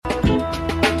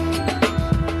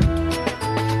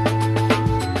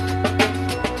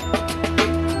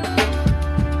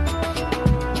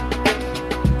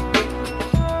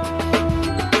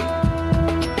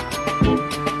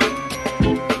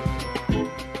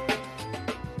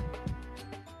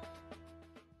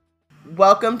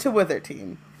Welcome to Wizard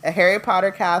Team, a Harry Potter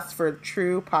cast for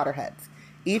true Potterheads.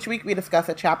 Each week we discuss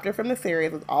a chapter from the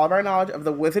series with all of our knowledge of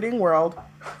the wizarding world.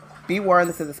 Be warned,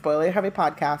 this is a spoiler-heavy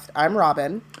podcast. I'm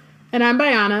Robin. And I'm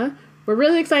Bayana. We're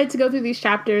really excited to go through these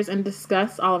chapters and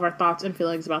discuss all of our thoughts and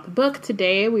feelings about the book.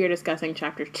 Today we are discussing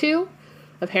Chapter 2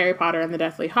 of Harry Potter and the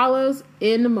Deathly Hallows,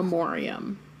 In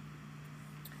Memoriam.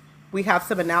 We have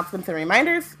some announcements and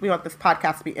reminders. We want this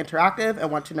podcast to be interactive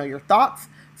and want to know your thoughts.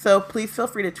 So please feel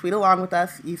free to tweet along with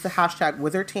us. Use the hashtag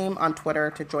WizardTeam on Twitter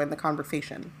to join the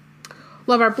conversation.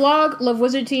 Love our blog, love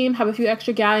Wizard Team, have a few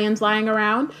extra galleons lying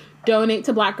around. Donate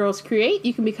to Black Girls Create.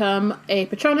 You can become a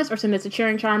Patronus or send us a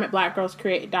cheering charm at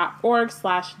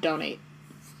blackgirlscreate.org/donate.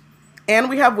 And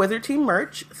we have Wizard Team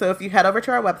merch. So if you head over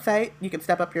to our website, you can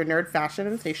step up your nerd fashion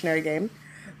and stationery game.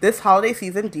 This holiday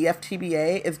season,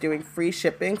 DFTBA is doing free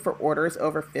shipping for orders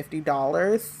over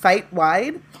 $50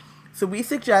 site-wide. So we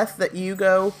suggest that you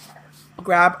go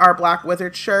grab our Black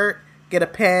Wizard shirt, get a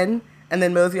pen, and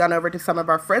then mosey on over to some of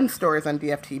our friends' stores on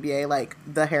DFTBA, like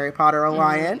the Harry Potter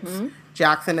Alliance. Mm-hmm.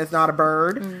 Jackson is not a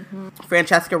bird. Mm-hmm.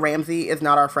 Francesca Ramsey is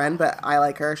not our friend, but I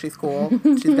like her. She's cool.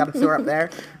 She's got a store up there.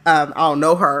 I don't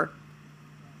know her,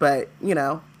 but, you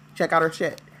know, check out her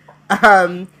shit.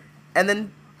 And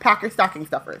then pack your stocking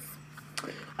stuffers.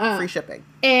 Free shipping.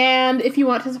 And if you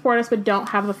want to support us but don't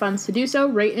have the funds to do so,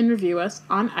 rate and review us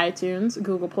on iTunes,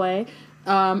 Google Play,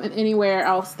 and anywhere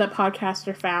else that podcasts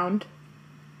are found,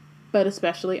 but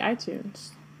especially iTunes.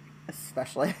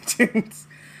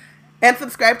 And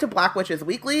subscribe to Black Witches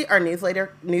Weekly, our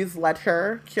newsletter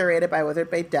curated by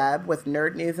Wizard Bay Deb with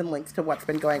nerd news and links to what's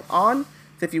been going on.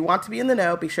 So if you want to be in the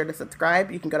know, be sure to subscribe.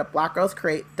 You can go to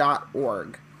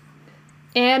blackgirlscreate.org.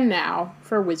 And now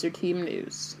for Wizard Team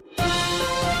news.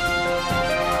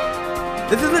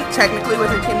 This isn't technically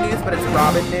Wizard Team news, but it's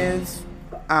Robin news.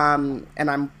 And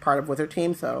I'm part of Wizard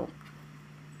Team, so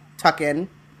tuck in.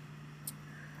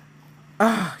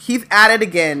 He's at it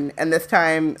again, and this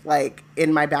time, like,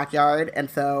 in my backyard. And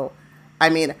so, I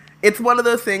mean, it's one of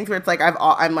those things where it's like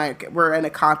I'm like, we're in a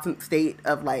constant state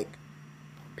of, like,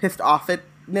 pissed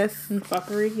offness. And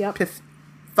fuckery, yep.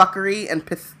 Fuckery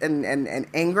and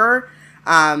anger.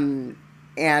 And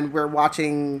we're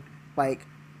watching, like,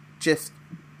 just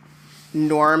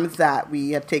norms that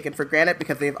we have taken for granted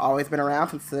because they've always been around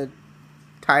since the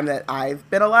time that I've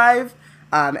been alive.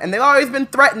 And they've always been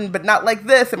threatened, but not like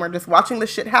this. And we're just watching the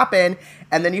shit happen.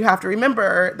 And then you have to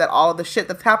remember that all of the shit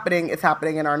that's happening is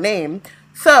happening in our name.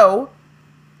 So,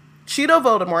 Cheeto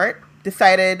Voldemort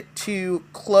decided to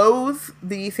close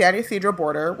the San Ysidro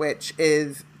border, which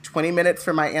is 20 minutes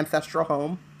from my ancestral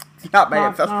home. It's not my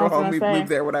ancestral home. We moved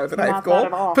there when I was in high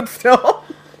school. But still.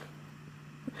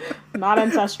 Not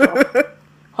ancestral.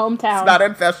 Hometown. It's not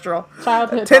ancestral.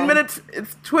 Childhood 10 home. minutes.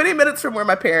 It's 20 minutes from where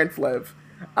my parents live.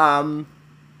 And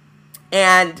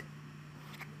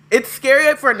it's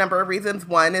scary for a number of reasons.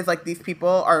 One is, like, these people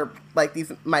are, like,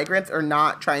 these migrants are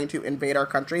not trying to invade our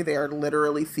country. They are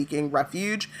literally seeking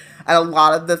refuge. And a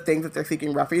lot of the things that they're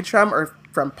seeking refuge from are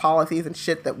from policies and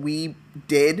shit that we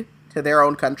did to their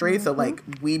own country. Mm-hmm. So, like,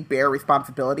 we bear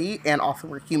responsibility, and also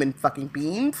we're human fucking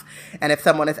beings. And if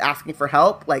someone is asking for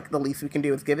help, like, the least we can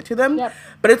do is give it to them. Yep.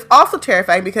 But it's also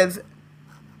terrifying because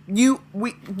you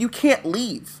can't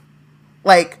leave.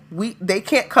 Like, they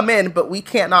can't come in, but we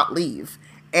can't not leave.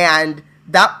 And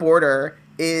that border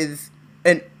is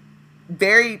a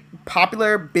very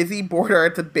popular, busy border.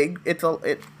 It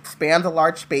spans a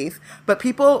large space, but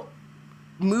people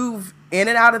move in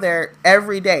and out of there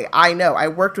every day. I know. I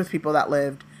worked with people that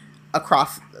lived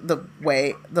across the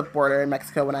border in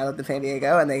Mexico when I lived in San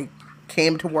Diego, and they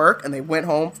came to work and they went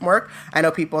home from work. I know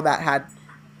people that had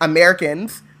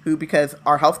Americans who, because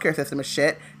our healthcare system is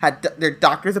shit, had their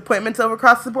doctor's appointments over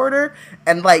across the border,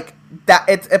 and, like, that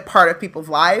it's a part of people's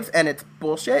lives, and it's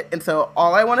bullshit. And so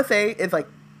all I want to say is, like,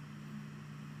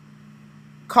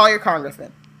 call your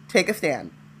congressman. Take a stand.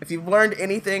 If you've learned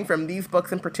anything from these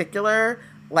books in particular,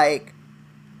 like,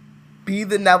 be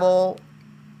the Neville,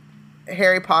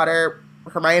 Harry Potter,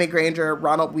 Hermione Granger,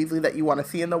 Ronald Weasley that you want to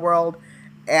see in the world,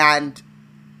 and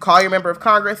call your member of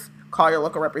Congress, call your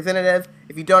local representative.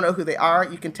 If you don't know who they are,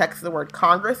 you can text the word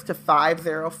Congress to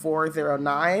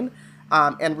 50409,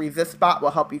 and ResistBot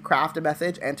will help you craft a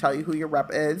message and tell you who your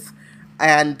rep is.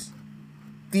 And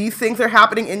these things are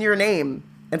happening in your name.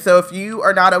 And so if you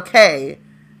are not okay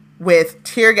with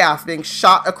tear gas being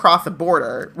shot across a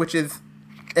border, which is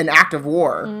an act of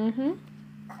war, mm-hmm.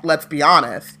 Let's be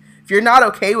honest. If you're not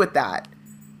okay with that,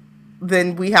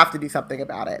 then we have to do something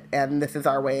about it. And this is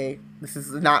our way.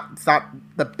 It's not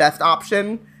the best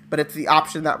option, but it's the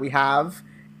option that we have,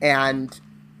 and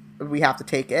we have to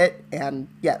take it. And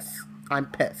yes, I'm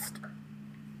pissed.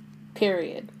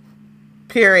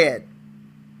 Period.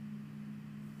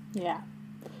 Yeah.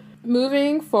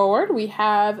 Moving forward, we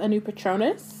have a new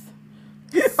Patronus.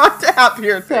 On to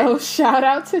happier So things. shout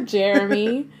out to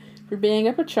Jeremy for being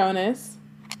a Patronus.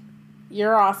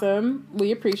 You're awesome.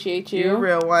 We appreciate you. You're a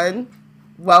real one.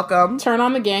 Welcome. Turn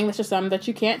on the gang. That's just something that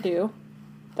you can't do.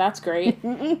 That's great.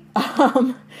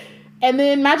 And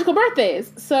then magical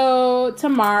birthdays. So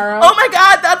tomorrow. Oh my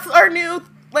god, that's our new,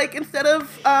 like, instead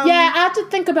of yeah, I have to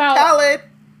think about palette.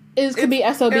 could be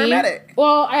SOB. Paramedic.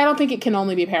 Well, I don't think it can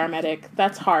only be paramedic.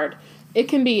 That's hard. It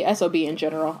can be SOB in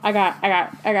general. I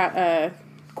got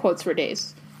quotes for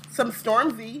days. Some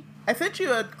Stormzy. I sent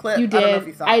you a clip. You I don't know did. if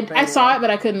you saw it. I saw it,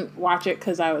 but I couldn't watch it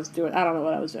because I don't know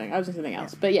what I was doing. I was doing something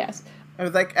else. But yes. I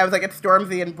was like, it's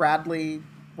Stormzy and Bradley.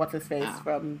 What's his face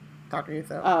from Dr. Who?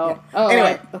 Oh. Yeah.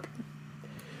 Anyway, Okay.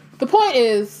 The point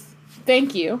is,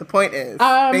 thank you. the point is,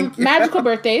 thank you. Magical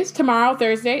birthdays. Tomorrow,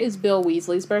 Thursday, is Bill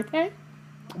Weasley's birthday.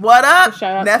 What up, So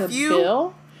shout out nephew? to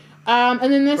Bill.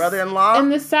 And then this Brother-in-law.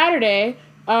 And this Saturday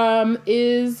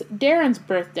is Darren's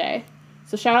birthday.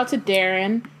 So shout out to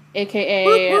Darren,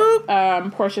 aka Whoop,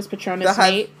 whoop. Portia's Patronus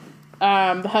mate,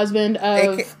 the husband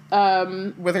of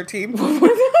Wizard Team.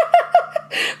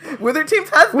 Wizard Team's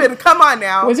husband. Come on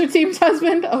now. Wizard Team's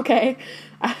husband. Okay.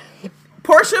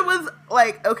 Portia was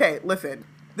like, okay, listen.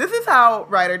 This is how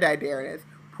Ride or Die Darren is.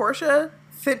 Portia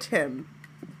sent him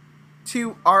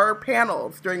to our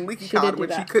panels during LeakyCon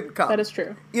when she couldn't come. That is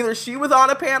true. Either she was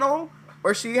on a panel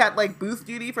or she had like booth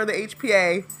duty for the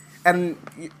HPA, and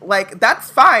like that's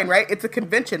fine, right? It's a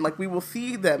convention. Like we will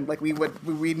see them. Like we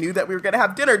knew that we were gonna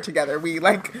have dinner together. We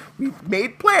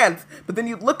made plans. But then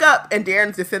you look up and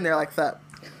Darren's just in there like, "Sup,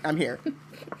 I'm here,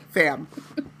 fam,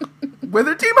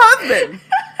 Wizard Team husband."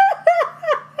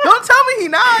 Don't tell me he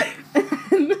not.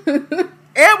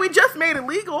 And we just made it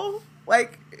legal.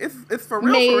 Like it's for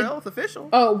real. It's official.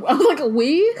 Oh, I was like,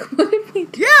 we? What did we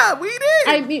do? Yeah, we did.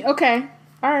 I mean, okay,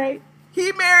 all right,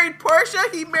 He married Portia.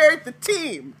 He married the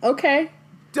team. okay.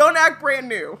 Don't act brand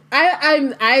new.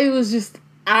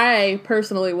 I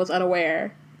personally was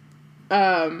unaware.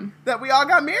 That we all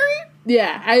got married?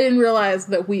 Yeah, I didn't realize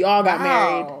that we all got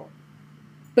married.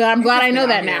 But I'm glad I know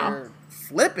that now.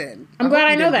 Slipping. I'm glad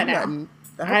I know that now.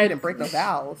 I hope you didn't break no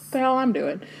vows. What the hell I'm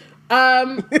doing?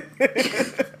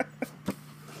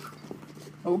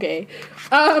 Okay.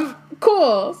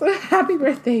 Cool. So happy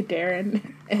birthday,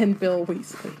 Darren and Bill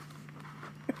Weasley.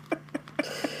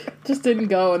 Just didn't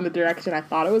go in the direction I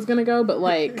thought it was gonna go,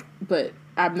 but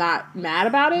I'm not mad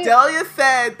about it. Delia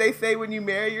said they say when you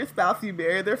marry your spouse, you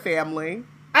marry their family.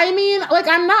 I mean, like,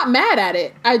 I'm not mad at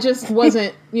it. I just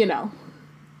wasn't,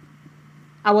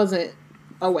 I wasn't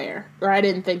aware, or I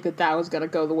didn't think that was gonna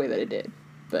go the way that it did.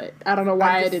 But I don't know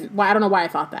why I didn't. I don't know why I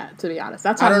thought that. To be honest,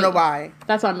 that's on me. I don't know why.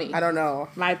 That's on me. I don't know.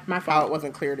 My fault. How it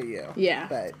wasn't clear to you. Yeah.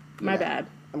 But my bad.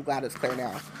 I'm glad it's clear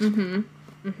now.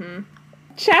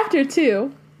 Chapter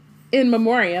 2, in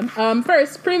memoriam.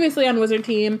 First, previously on Wizard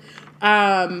Team,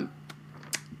 nothing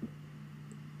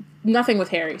with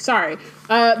Harry. Sorry.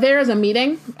 There is a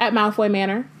meeting at Malfoy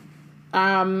Manor.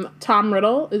 Tom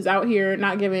Riddle is out here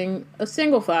not giving a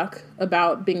single fuck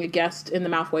about being a guest in the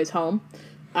Malfoy's home.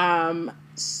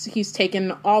 He's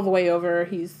taken all the way over.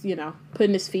 He's,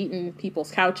 putting his feet in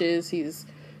people's couches. He's,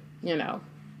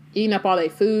 eating up all their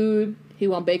food. He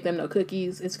won't bake them no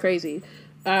cookies. It's crazy.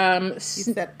 You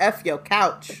said F your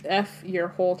couch. F your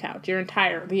whole couch.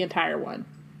 The entire one.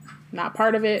 Not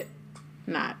part of it.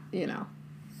 Not,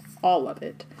 all of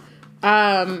it.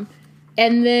 And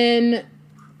then,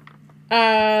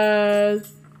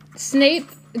 Snape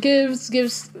gives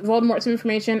Voldemort some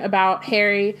information about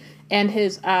Harry and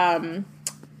his, and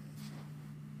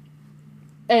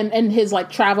his, like,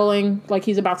 traveling, like,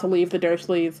 he's about to leave the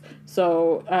Dursleys,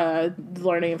 so,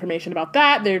 learning information about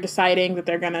that, they're deciding that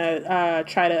they're gonna,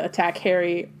 try to attack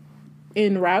Harry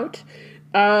en route.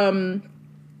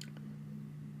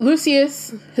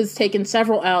 Lucius has taken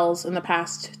several L's in the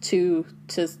past 2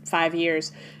 to 5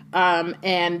 years,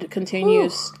 and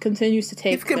continues to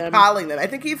take He's compiling them. I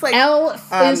think he's like L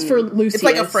is for Lucius. It's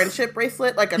like a friendship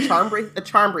bracelet, like a charm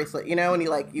bracelet. And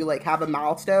you have a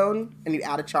milestone and you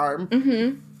add a charm.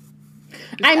 Mm-hmm.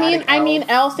 I mean,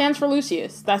 L stands for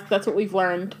Lucius. That's what we've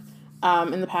learned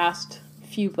in the past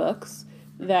few books,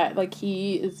 that like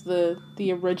he is the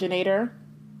originator,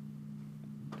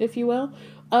 if you will,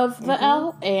 of the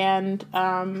L, and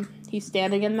he's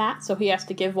standing in that, so he has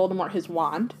to give Voldemort his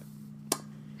wand.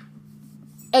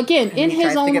 Again, in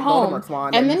his own home,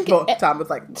 and then Tom was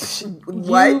like,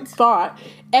 "What?" You thought,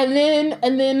 and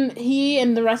then he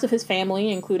and the rest of his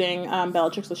family, including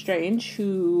Bellatrix Lestrange,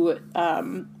 who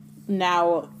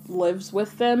now lives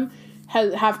with them,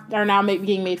 are now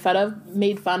being made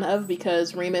fun of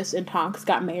because Remus and Tonks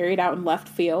got married out in left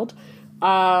field.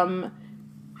 And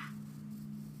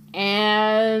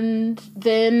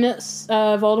then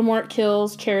Voldemort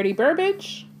kills Charity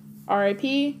Burbage,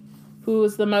 R.I.P., who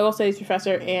is the Muggle Studies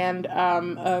professor and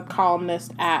a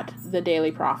columnist at the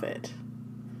Daily Prophet.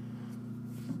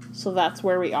 So that's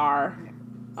where we are.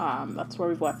 That's where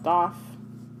we've left off.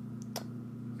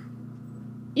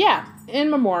 Yeah, in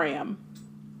memoriam.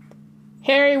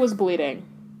 Harry was bleeding.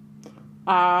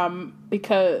 So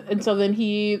then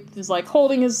he is like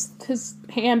holding his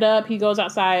hand up. He goes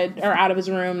outside or out of his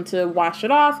room to wash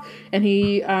it off, and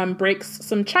he breaks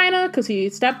some china because he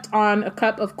stepped on a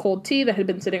cup of cold tea that had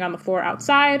been sitting on the floor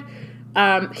outside.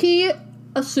 He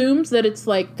assumes that it's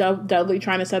like Dudley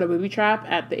trying to set a booby trap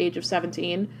at the age of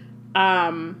 17,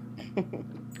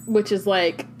 which is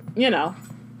like, you know,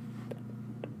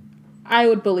 I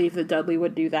would believe that Dudley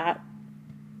would do that.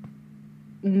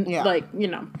 Yeah. Like, you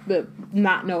know, but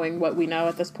not knowing what we know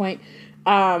at this point.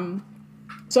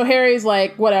 So Harry's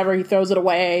like, whatever, he throws it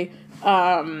away,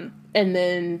 and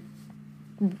then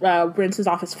rinses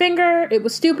off his finger. It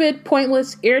was stupid,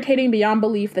 pointless, irritating beyond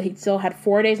belief that he still had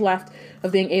 4 days left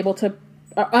of being unable to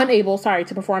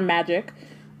perform magic.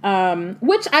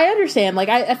 Which I understand. Like,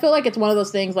 I feel like it's one of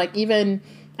those things, like, even,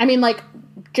 I mean, like,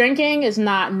 drinking is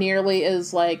not nearly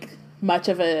as, like, much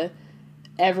of a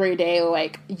everyday,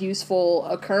 like, useful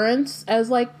occurrence as,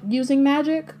 like, using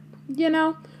magic, you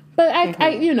know? But I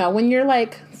you know, when you're,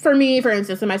 like, for me, for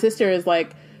instance, and my sister is,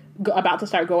 like, about to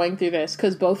start going through this,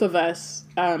 because both of us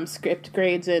skipped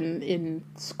grades in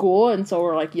school, and so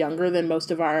we're, like, younger than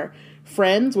most of our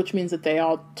friends, which means that they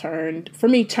all turned,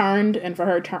 and for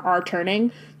her are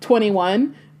turning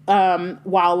 21,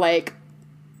 while, like,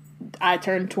 I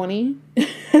turned 20,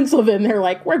 and so then they're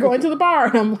like, we're going to the bar,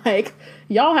 and I'm like,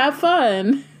 y'all have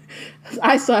fun.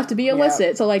 I still have to be illicit,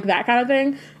 yeah. So, like, that kind of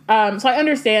thing. So I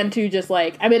understand, too, just,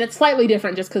 like, I mean, it's slightly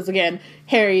different just because, again,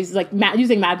 Harry's, like,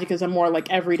 using magic is a more, like,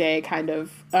 everyday kind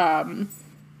of,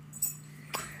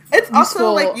 it's useful.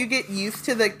 Also, like, you get used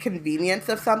to the convenience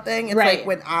of something. It's right. Like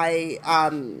when I,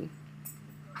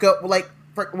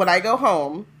 when I go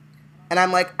home, and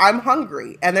I'm like, I'm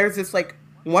hungry, and there's this, like,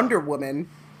 Wonder Woman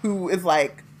who is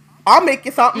like, I'll make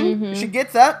you something. Mm-hmm. She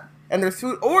gets up, and there's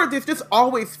food, or there's just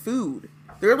always food.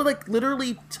 There are, like,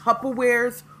 literally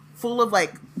Tupperwares full of,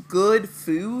 like, good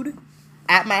food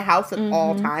at my house at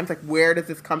all times. Like, where does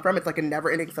this come from? It's, like, a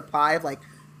never-ending supply of, like,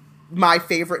 my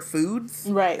favorite foods.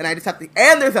 Right. And I just have to,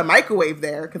 and there's a microwave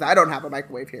there, because I don't have a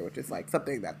microwave here, which is, like,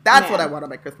 something that's what I want on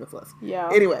my Christmas list.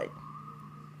 Yeah. Anyway.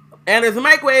 And there's a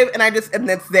microwave, and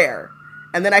it's there.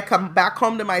 And then I come back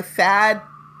home to my sad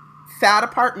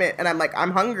apartment, and I'm like, I'm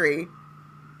hungry.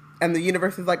 And the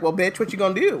universe is like, well, bitch, what you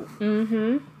gonna do?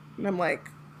 Mm-hmm. And I'm like,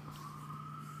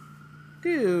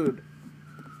 dude.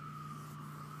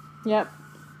 Yep.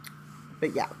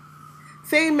 But yeah.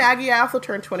 Same, Maggie, I also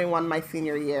turned 21 my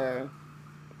senior year.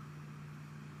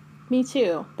 Me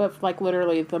too, but like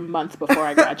literally the month before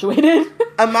I graduated.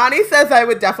 Amani says I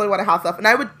would definitely want a house elf, and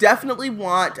I would definitely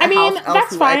want a house elf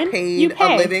that's who fine. I paid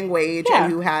a living wage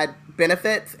and who had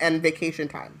benefits and vacation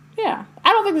time. Yeah. I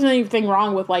don't think there's anything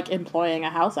wrong with, like, employing a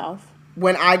house elf.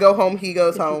 When I go home, he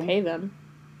goes if home. You pay them.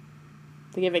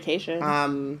 They get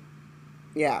vacation.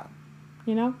 Yeah.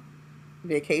 You know?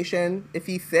 Vacation. If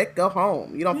he's sick, go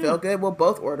home. You don't feel good, we'll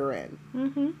both order in.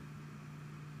 Mm-hmm.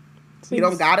 You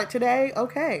don't got it today?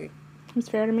 Okay. It's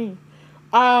fair to me.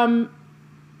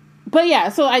 But yeah,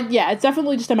 so it's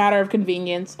definitely just a matter of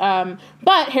convenience.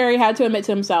 But Harry had to admit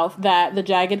to himself that the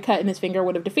jagged cut in his finger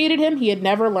would have defeated him. He had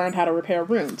never learned how to repair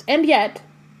wounds. And yet,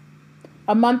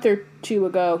 a month or two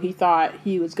ago, he thought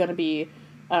he was going to be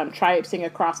traipsing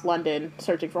across London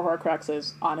searching for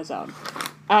Horcruxes on his own.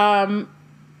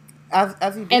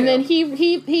 As he do. And then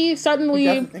he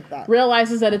suddenly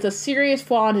realizes that it's a serious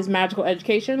flaw in his magical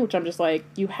education, which I'm just like,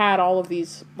 you had all of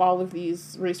these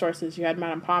resources. You had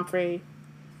Madame Pomfrey.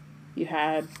 You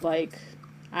had, like,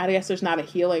 I guess there's not a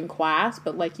healing class,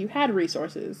 but, like, you had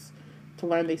resources to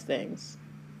learn these things.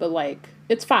 But, like,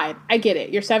 it's fine. I get it.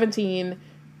 You're 17,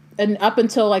 and up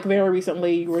until, like, very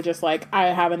recently, you were just like, I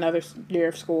have another year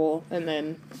of school, and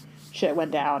then shit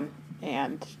went down,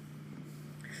 and...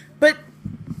 But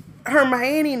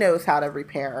Hermione knows how to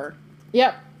repair.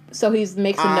 Yep. So he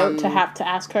makes a note to have to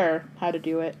ask her how to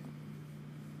do it.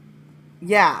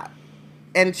 Yeah.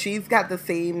 And she's got the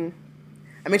same...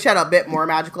 I mean, she had a bit more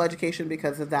magical education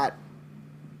because of that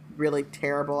really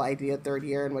terrible idea third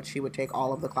year in which she would take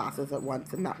all of the classes at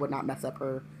once and that would not mess up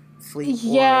her sleep.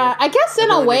 Yeah, I guess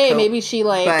in a way maybe she,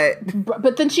 like...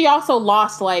 But then she also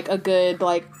lost, like, a good,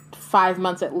 like, 5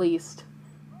 months at least.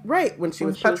 Right, when she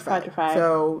was petrified.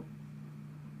 So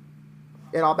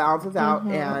it all balances out,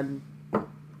 and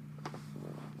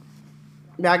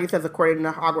Maggie says, according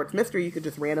to Hogwarts Mystery, you could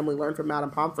just randomly learn from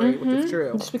Madame Pomfrey, which is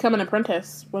true. Just become an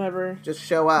apprentice whenever. Just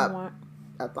show up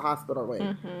at the hospital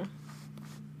wing.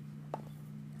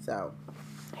 So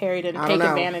Harry didn't take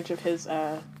advantage of his.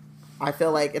 I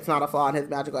feel like it's not a flaw in his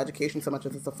magical education so much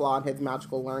as it's a flaw in his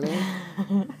magical learning.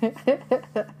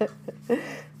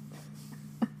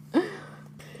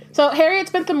 So Harry had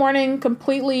spent the morning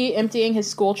completely emptying his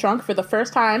school trunk for the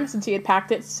first time since he had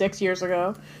packed it 6 years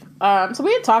ago. So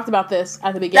we had talked about this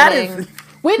at the beginning.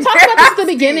 We had talked about this at the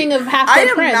beginning of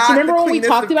Half-Blood Prince. Remember when we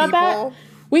talked about that?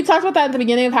 We talked about that at the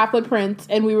beginning of Half-Blood Prince,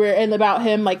 and we were in about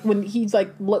him, like, when he's,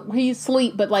 like, he's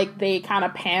asleep, but, like, they kind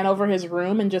of pan over his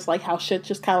room and just, like, how shit's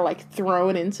just kind of, like,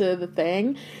 thrown into the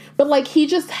thing. But, like, he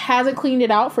just hasn't cleaned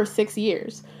it out for 6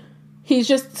 years. He's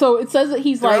just, so it says that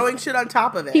he's, throwing shit on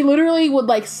top of it. He literally would,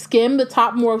 like, skim the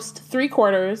topmost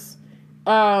 3/4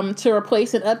 to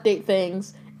replace and update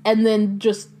things, and then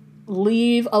just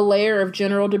leave a layer of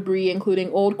general debris,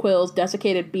 including old quills,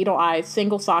 desiccated beetle eyes,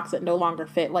 single socks that no longer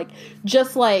fit, like,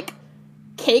 just, like,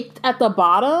 caked at the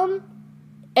bottom.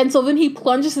 And so then he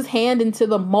plunges his hand into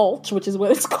the mulch, which is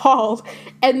what it's called,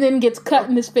 and then gets cut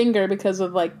in his finger because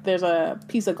of, like, there's a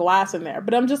piece of glass in there.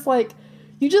 But I'm just like,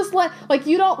 you just like,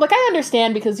 you don't, like, I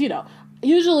understand because, you know,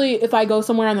 usually if I go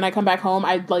somewhere and then I come back home,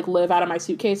 I'd, like, live out of my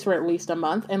suitcase for at least a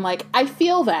month. And, like, I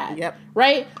feel that. Yep.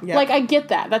 Right? Yep. Like, I get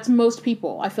that. That's most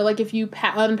people. I feel like if you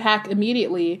unpack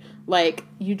immediately, like,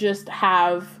 you just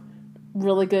have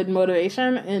really good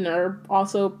motivation and are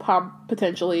also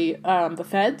potentially the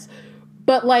feds.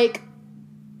 But, like,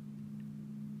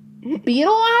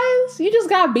 beetle eyes? You just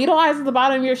got beetle eyes at the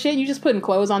bottom of your shit. You just putting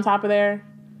clothes on top of there.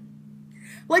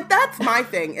 Like, that's my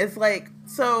thing. Is, like,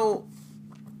 so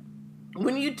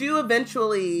when you do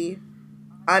eventually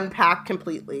unpack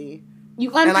completely, you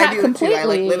unpack and I do completely. It too. I,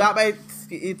 like, live out my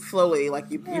it slowly.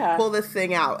 Like, you pull this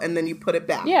thing out and then you put it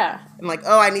back. Yeah. And, like,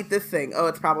 oh, I need this thing. Oh,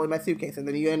 it's probably my suitcase. And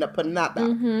then you end up putting that back.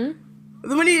 Then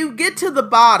when you get to the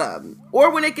bottom,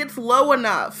 or when it gets low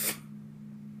enough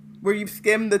where you've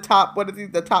skimmed the top,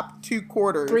 the top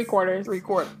 2/4.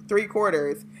 3/4.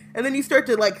 3/4. And then you start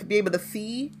to, like, be able to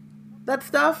see that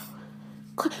stuff.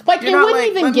 Like, it wouldn't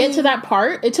even get to that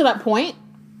point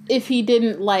if he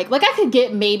didn't, like I could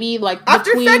get maybe, like,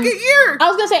 after second year. I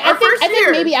was gonna say, I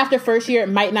think maybe after first year it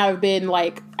might not have been,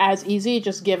 like, as easy,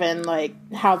 just given, like,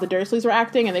 how the Dursleys were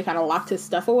acting, and they kind of locked his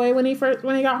stuff away when he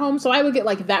got home. So I would get,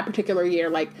 like, that particular year,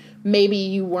 like, maybe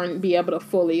you wouldn't be able to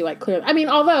fully, like, clear. I mean,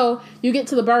 although you get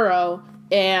to the Burrow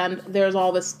and there's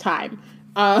all this time,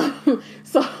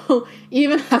 so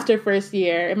even after first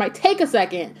year, it might take a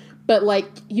second. But, like,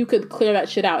 you could clear that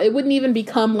shit out. It wouldn't even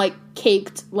become, like,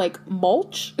 caked, like,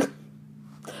 mulch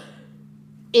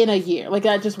in a year. Like,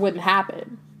 that just wouldn't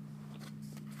happen.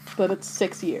 But it's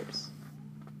 6 years.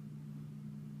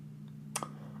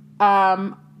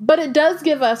 But it does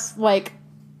give us, like,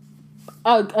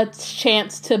 a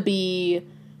chance to be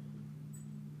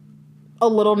a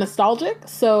little nostalgic.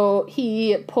 So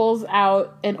he pulls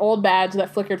out an old badge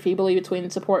that flickered feebly between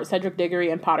support Cedric Diggory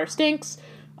and Potter Stinks,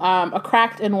 a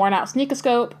cracked and worn out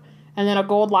sneakoscope, and then a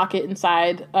gold locket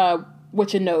inside,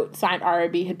 which a note signed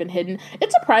R.I.B. had been hidden.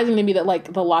 It's surprising to me that,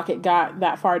 like, the locket got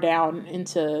that far down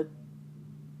into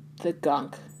the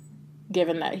gunk,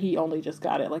 given that he only just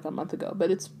got it, like, a month ago.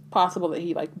 But it's possible that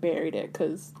he, like, buried it,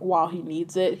 because while he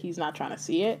needs it, he's not trying to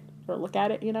see it or look at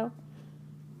it, you know?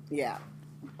 Yeah.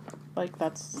 Like,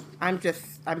 that's... I'm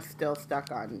still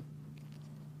stuck on...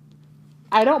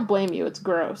 I don't blame you. It's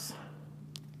gross.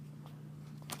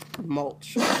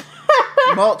 Mulch.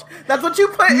 Mulch. That's what you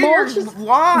put in your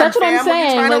lawn. That's what I'm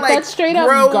saying. Like, that's straight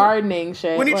up gardening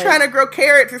shit. When you're trying to grow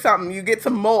carrots or something, you get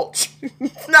some mulch.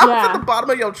 It's not at the bottom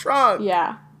of your trunk.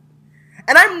 Yeah.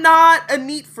 And I'm not a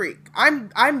neat freak. I'm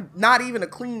not even a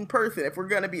clean person, if we're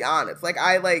gonna be honest. Like,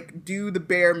 I, like, do the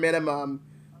bare minimum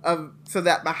so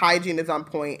that my hygiene is on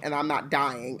point and I'm not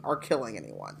dying or killing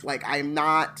anyone. Like, I'm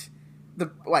not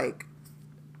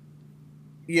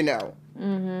you know.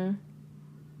 Mm-hmm.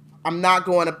 I'm not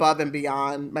going above and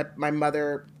beyond. My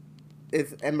mother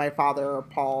and my father are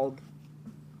appalled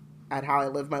at how I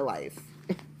live my life.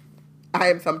 I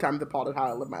am sometimes appalled at how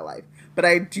I live my life. But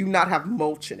I do not have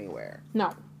mulch anywhere.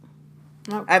 No.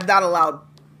 I've not allowed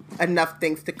enough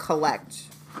things to collect.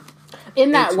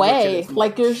 In that way.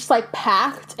 Like, you're just, like,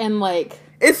 packed and, like...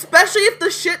 Especially if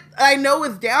the shit I know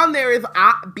is down there is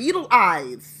beetle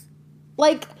eyes.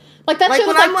 Like that shit is,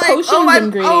 like, potions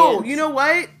ingredients. Oh, you know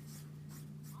what?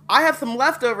 I have some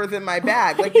leftovers in my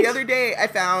bag. Like, the other day, I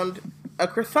found a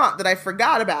croissant that I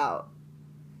forgot about.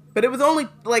 But it was only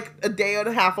like a day and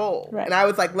a half old. Right. And I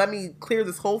was like, let me clear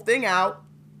this whole thing out,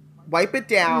 wipe it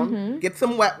down, get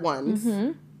some wet ones.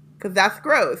 Because that's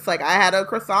gross. Like, I had a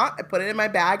croissant. I put it in my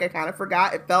bag. I kind of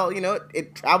forgot. It fell,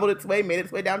 it traveled its way, made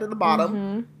its way down to the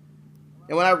bottom.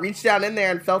 And when I reached down in there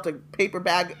and felt a paper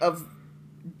bag of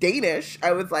Danish,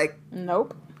 I was like,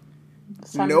 nope.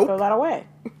 It's time to throw that away.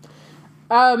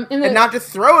 And not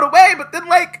just throw it away, but then,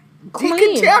 like,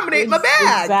 decontaminate my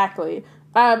bag. Exactly.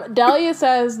 Delia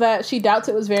says that she doubts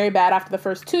it was very bad after the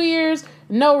first 2 years.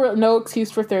 No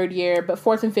excuse for third year, but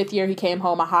fourth and fifth year, he came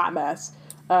home a hot mess.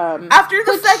 After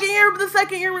the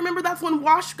second year, remember that's when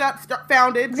WASH got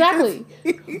founded. Exactly.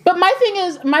 But my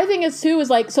thing is too, is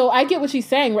like, so I get what she's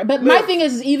saying, right? But my thing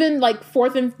is even like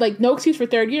fourth and, like, no excuse for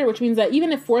third year, which means that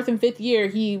even if fourth and fifth year,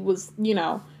 he was,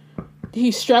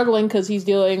 he's struggling because he's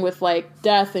dealing with, like,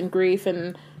 death and grief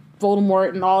and Voldemort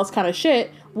and all this kind of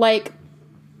shit. Like,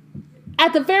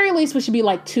 at the very least, we should be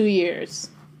like 2 years.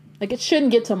 Like, it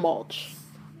shouldn't get to mulch.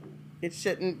 It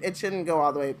shouldn't go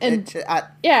all the way. And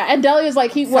Delia's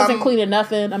like, he wasn't cleaning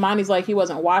nothing. Amani's like, he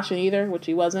wasn't washing either, which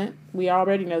he wasn't. We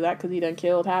already know that because he done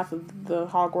killed half of the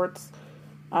Hogwarts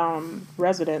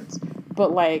residents.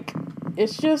 But, like,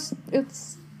 it's just,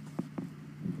 it's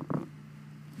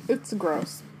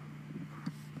gross.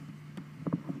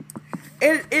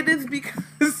 It is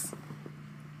because...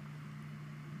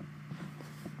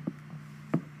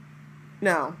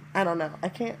 No, I don't know. I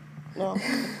can't. No,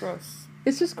 it's gross.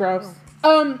 It's just gross.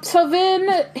 So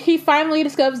then he finally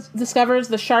discovers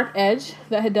the sharp edge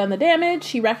that had done the damage.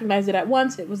 He recognized it at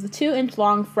once. It was the 2-inch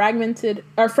long fragment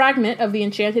of the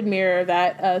enchanted mirror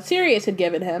that Sirius had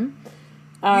given him.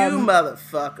 You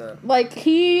motherfucker. Like,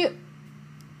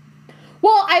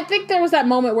 well, I think there was that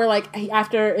moment where, like,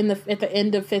 at the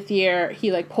end of fifth year,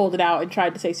 he, like, pulled it out and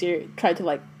tried to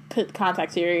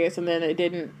contact Sirius, and then it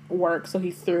didn't work, so he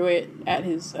threw it at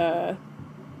his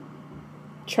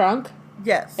trunk.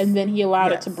 Yes. And then he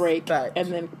allowed it to break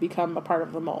and then become a part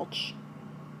of the mulch.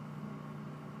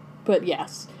 But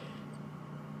yes.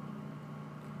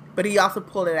 But he also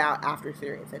pulled it out after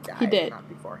Sirius had died. He did. Not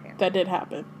beforehand. That did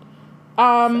happen.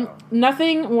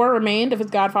 Nothing more remained of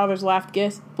his godfather's last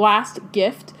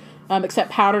gift, except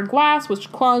powdered glass,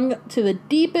 which clung to the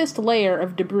deepest layer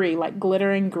of debris, like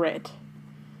glittering grit.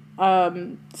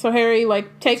 So Harry,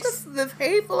 like, takes... This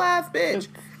hateful ass bitch.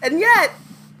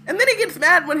 And then he gets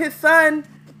mad when his son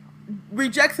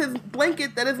rejects his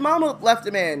blanket that his mama left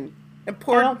him in. And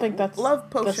poured I don't think that's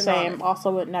love potion the same. on it.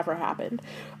 Also, it never happened.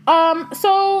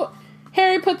 So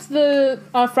Harry puts the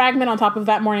fragment on top of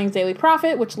that morning's Daily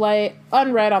Prophet, which lay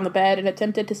unread on the bed, and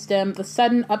attempted to stem the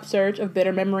sudden upsurge of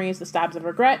bitter memories, the stabs of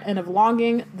regret, and of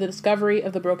longing the discovery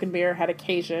of the broken mirror had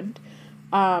occasioned.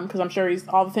 Because I'm sure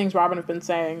all the things Robin has been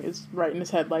saying is right in his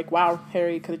head, like, wow,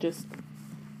 Harry could have just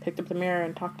picked up the mirror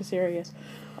and talked to Sirius.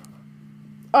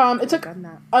 It took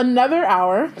another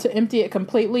hour to empty it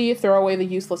completely, throw away the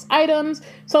useless items.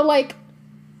 So, like,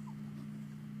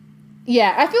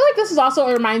 yeah, I feel like this is also,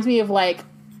 it reminds me of, like,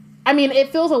 I mean,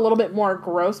 it feels a little bit more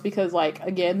gross because, like,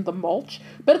 again, the mulch.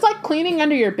 But it's like cleaning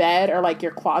under your bed or, like,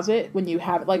 your closet when you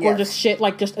have, like, where just shit,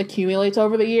 like, just accumulates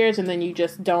over the years and then you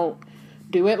just don't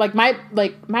do it. Like my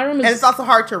room is... And it's also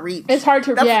hard to reach. It's hard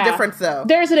to... That's the difference, though.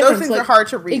 There's a difference. Those things are hard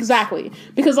to reach. Exactly.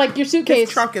 Because, like, your suitcase...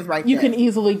 His trunk is right there. You can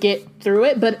easily get through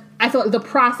it, but I feel like the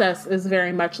process is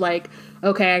very much like,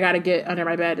 okay, I gotta get under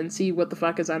my bed and see what the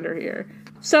fuck is under here.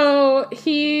 So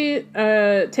he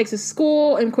takes his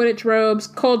school and Quidditch robes,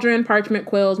 cauldron, parchment,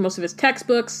 quills, most of his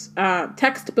textbooks.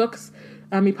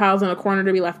 He piles in a corner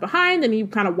to be left behind, and he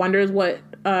kind of wonders what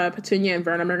Petunia and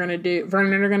Vernon are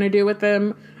gonna do with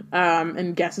them.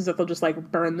 And guesses that they'll just,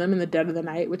 like, burn them in the dead of the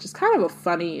night, which is kind of a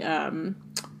funny,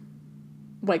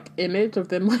 like, image of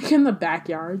them, like, in the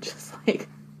backyard, just, like,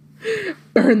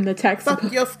 burn the textbook.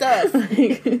 Fuck your stuff.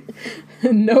 Like,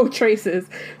 no traces.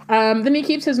 Then he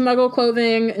keeps his muggle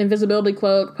clothing, invisibility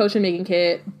cloak, potion-making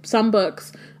kit, some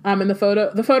books, and the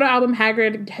photo album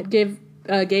Hagrid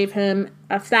gave him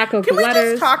a stack of letters. Can we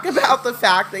just talk about the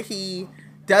fact that he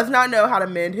does not know how to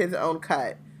mend his own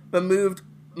cut, but moved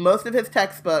most of his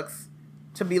textbooks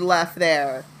to be left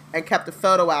there and kept a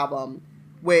photo album,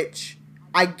 which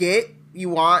I get you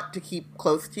want to keep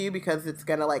close to you because it's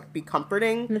gonna, like, be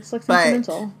comforting. And it's, like,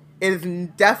 sentimental. It is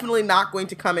definitely not going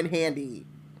to come in handy.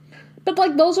 But,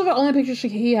 like, those are the only pictures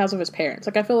he has of his parents.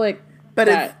 Like, I feel like... But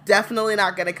it's definitely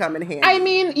not going to come in handy. I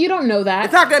mean, you don't know that.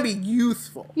 It's not going to be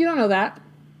useful. You don't know that.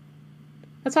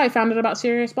 That's how he found out about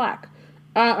Sirius Black.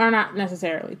 Or not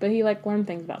necessarily, but he, like, learned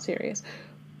things about Sirius.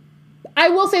 I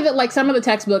will say that, like, some of the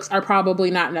textbooks are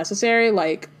probably not necessary.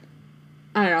 Like,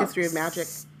 I don't know. History of Magic.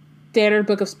 standard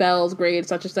book of spells, grade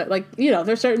such and such. Like, you know,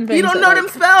 there's certain things. You don't know them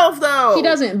spells, though. He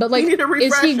doesn't, but like, you need a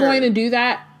is he refresher. going to do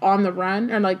that on the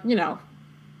run? Or like, you know,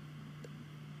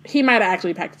 he might have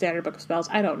actually packed a standard book of spells.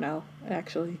 I don't know,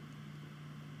 actually.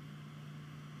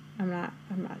 I'm not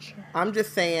sure. I'm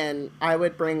just saying I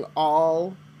would bring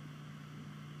all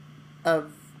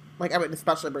of, like, I would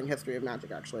especially bring History of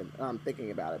Magic, actually, thinking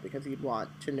about it, because you'd want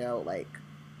to know, like,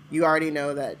 you already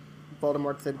know that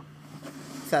Voldemort's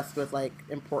obsessed with, like,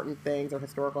 important things or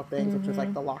historical things, which is,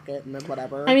 like, the locket and then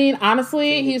whatever. I mean,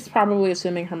 honestly, he's probably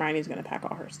assuming Hermione's going to pack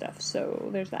all her stuff, so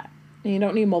there's that. And you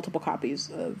don't need multiple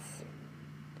copies of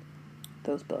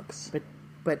those books.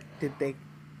 But did they...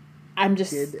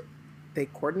 Did they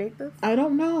coordinate this? I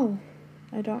don't know.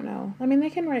 I mean, they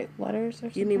can write letters or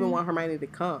something. You didn't even want Hermione to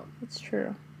come. It's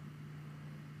true.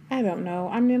 I don't know.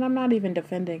 I mean, I'm not even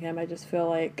defending him. I just feel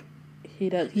like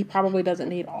he probably doesn't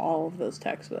need all of those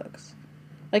textbooks.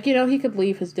 Like, you know, he could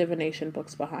leave his divination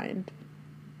books behind.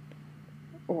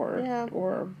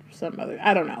 Or some other...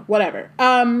 I don't know. Whatever.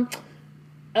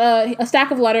 A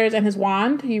stack of letters and his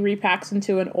wand he repacks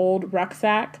into an old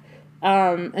rucksack.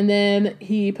 And then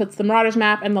he puts the Marauders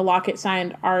map and the locket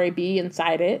signed RAB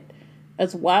inside it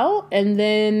as well. And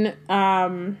then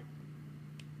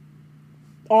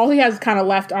all he has kind of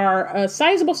left are a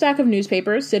sizable stack of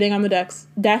newspapers sitting on the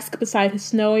desk beside his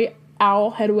snowy owl,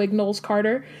 Hedwig Knowles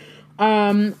Carter.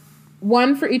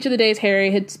 One for each of the days Harry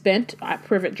had spent at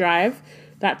Privet Drive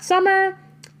that summer.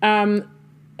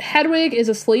 Hedwig is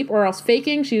asleep or else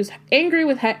faking. She was angry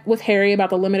with Harry about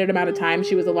the limited amount of time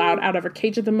she was allowed out of her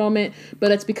cage at the moment,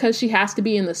 but it's because she has to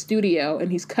be in the studio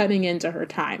and he's cutting into her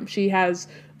time. She has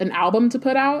an album to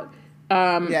put out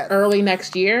early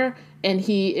next year, and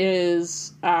he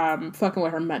is fucking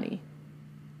with her money.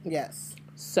 Yes.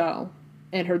 So,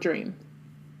 and her dream.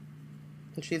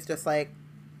 And she's just like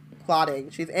plotting.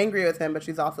 She's angry with him, but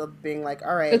she's also being like,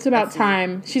 all right. It's about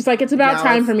time. She's like, it's about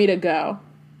time for me to go.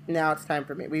 Now it's time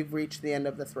for me. We've reached the end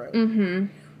of this road. Mm-hmm.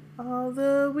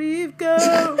 Although we've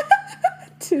go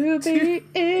to the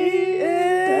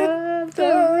end of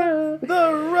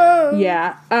the road.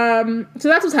 Yeah. So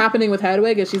that's what's happening with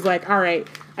Hedwig, is she's like, all right,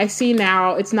 I see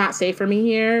now it's not safe for me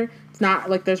here. It's not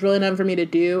like there's really nothing for me to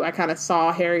do. I kind of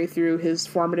saw Harry through his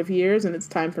formative years, and it's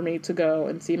time for me to go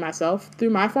and see myself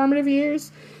through my formative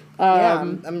years.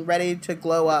 I'm ready to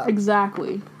glow up.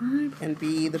 Exactly. And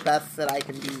be the best that I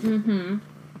can be. Mm-hmm.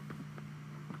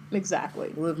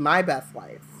 Exactly. Live my best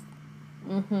life.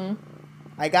 Mm-hmm.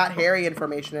 I got Harry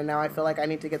information, and now I feel like I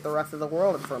need to get the rest of the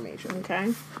world information.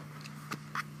 Okay.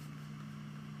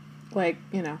 Like,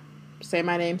 you know, say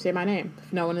my name, say my name.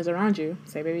 If no one is around you,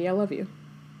 say, baby, I love you.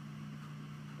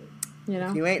 You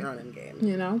know? You ain't running game.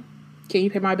 You know? Can you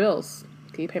pay my bills?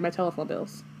 Can you pay my telephone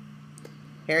bills?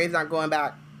 Harry's not going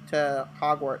back to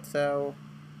Hogwarts, so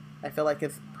I feel like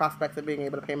his prospects of being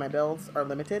able to pay my bills are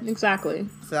limited. Exactly.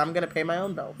 So I'm going to pay my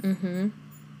own bills. Mm-hmm.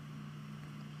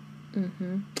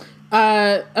 Mm-hmm.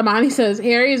 Amani says,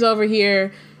 Harry's over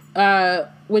here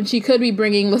when she could be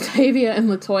bringing Latavia and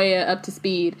Latoya up to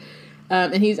speed,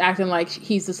 and he's acting like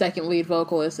he's the second lead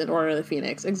vocalist in Order of the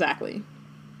Phoenix. Exactly.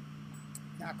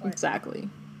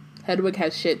 Hedwig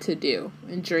has shit to do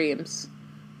and dreams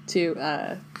to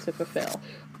fulfill.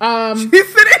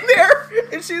 She's sitting there,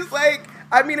 and she's like,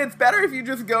 I mean, it's better if you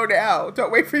just go now.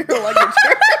 Don't wait for your luggage.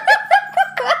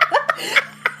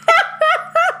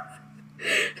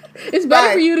 It's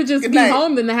better for you to just be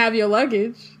home than to have your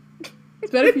luggage.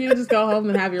 It's better for you to just go home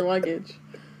than have your luggage.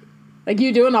 Like,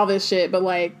 you doing all this shit, but,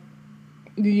 like,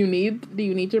 do you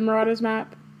need your Marauders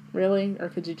map? Really? Or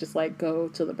could you just, like, go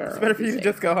to the Burrow? It's better for you to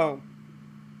just go home.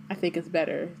 I think it's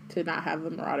better to not have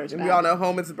the Marauders map. And we all know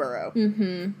home is the Burrow.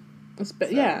 Mm-hmm.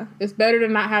 Yeah, it's better to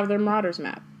not have their Marauders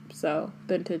map. So,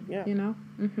 than to, you know?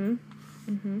 Mm-hmm.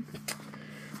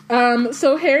 Mm-hmm.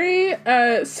 So Harry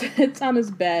sits on his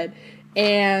bed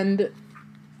and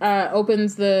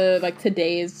opens the, like,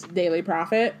 today's Daily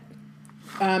Prophet.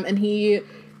 And he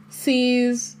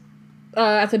sees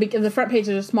at the front page,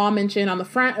 there's a small mention on the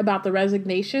front about the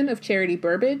resignation of Charity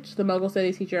Burbage, the Muggle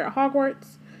studies teacher at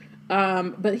Hogwarts.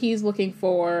 But he's looking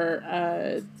for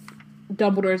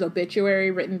Dumbledore's obituary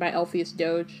written by Elphius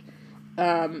Doge.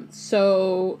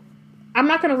 So I'm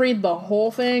not going to read the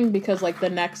whole thing because, like,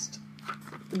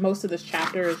 most of this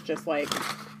chapter is just, like,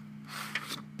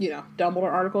 you know,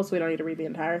 Dumbledore articles, so we don't need to read the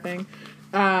entire thing.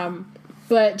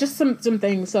 But just some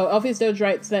things. So Elphius Doge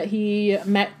writes that he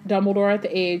met Dumbledore at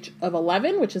the age of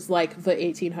 11, which is, like, the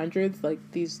 1800s. Like,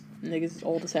 these niggas is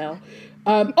old as hell.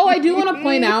 I do want to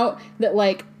point out that,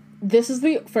 like, this is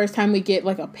the first time we get,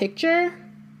 like, a picture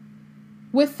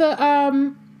with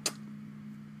the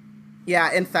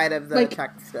Yeah, inside of the like,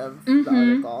 text of the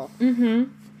article.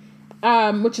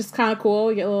 Which is kind of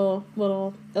cool. You get a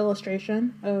little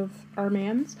illustration of our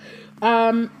mans.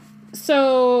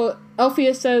 So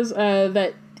Elphias says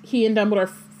that he and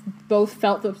Dumbledore both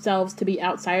felt themselves to be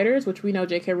outsiders, which we know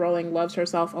J.K. Rowling loves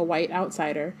herself a white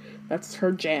outsider. That's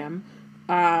her jam.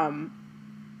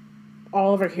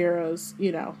 All of her heroes,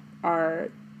 you know, are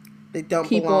they don't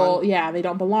people. Belong. Yeah, they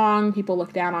don't belong. People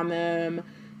look down on them.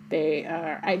 They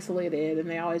are isolated, and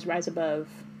they always rise above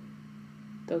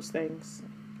those things,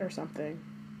 or something.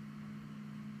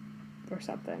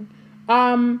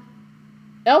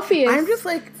 Elphias. I'm just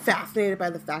like fascinated by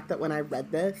the fact that when I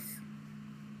read this,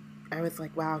 I was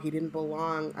like, wow, he didn't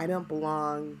belong. I don't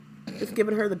belong. Just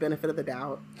giving her the benefit of the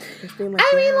doubt. Just being like,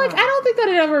 I mean, yeah. like, I don't think that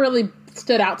it ever really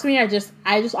stood out to me. I just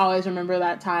always remember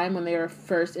that time when they were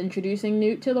first introducing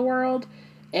Newt to the world,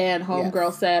 and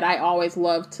Homegirl said, I always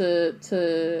love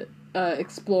to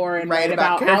explore and write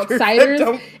about outsiders,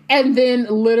 and then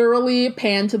literally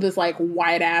pan to this, like,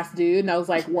 white-ass dude, and I was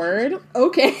like, word?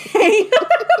 Okay.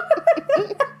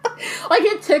 Like,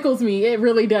 it tickles me. It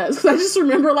really does. Because I just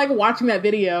remember, like, watching that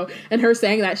video and her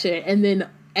saying that shit, and then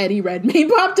Eddie Redmayne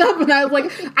popped up, and I was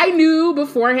like, I knew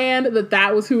beforehand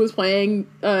that was who was playing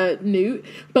Newt,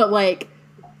 but, like,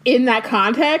 in that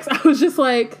context, I was just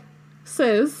like,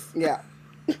 sis. Yeah.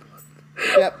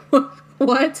 Yep.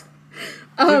 What?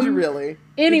 Did you really?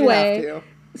 Anyway, Did you have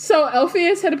to? So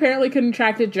Elphias had apparently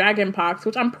contracted dragonpox,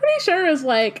 which I'm pretty sure is,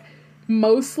 like,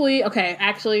 mostly, okay,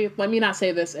 actually, let me not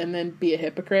say this and then be a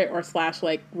hypocrite or /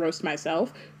 like, roast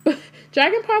myself, but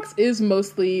dragonpox is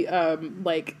mostly,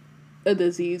 like, a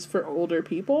disease for older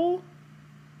people.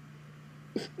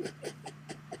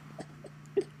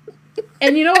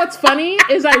 And you know what's funny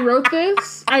is I wrote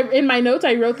this, in my notes,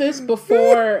 I wrote this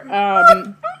before,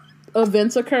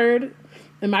 events occurred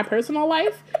in my personal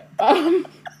life.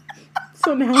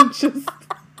 So now I'm just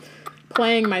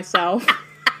playing myself.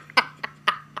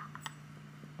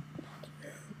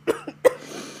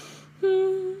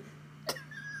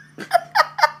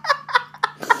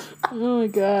 Oh my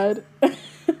god.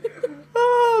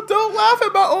 Oh, don't laugh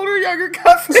at my older, younger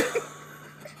cousin.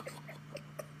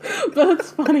 But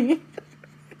it's funny.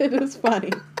 It is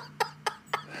funny.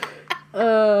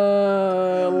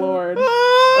 Lord.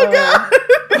 Oh, God.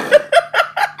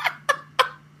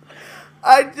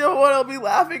 I don't want to be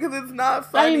laughing because it's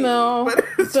not funny. I know. But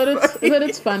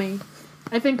it's funny.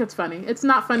 I think it's funny. It's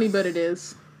not funny, but it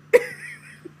is.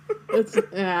 It's,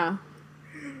 yeah.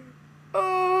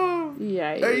 Oh.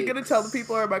 Yikes. Are you going to tell the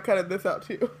people, or am I cutting this out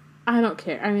too? I don't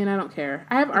care. I mean, I don't care.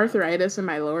 I have arthritis in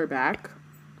my lower back.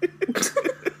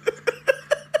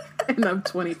 And I'm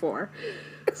 24.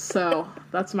 So,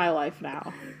 that's my life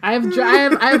now. I have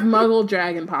muggle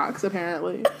dragon pox,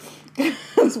 apparently.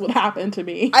 That's what happened to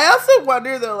me. I also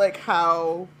wonder, though, like,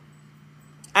 how...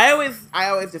 I always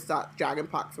just thought dragon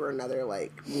pox were another,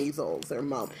 like, measles or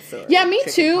mumps or... Yeah, me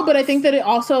too, pox. but I think that it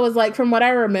also was, like, from what I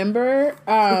remember...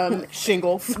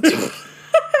 Shingles.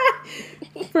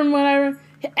 From what I...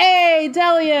 Hey,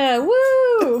 Delia!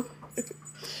 Woo!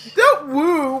 Don't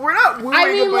woo. We're not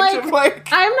wooing a bunch of, like...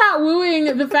 I'm not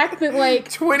wooing the fact that, like...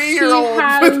 20-year-olds she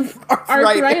has with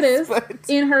arthritis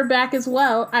in her back as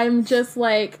well. I'm just,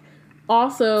 like,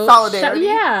 also... Solidarity.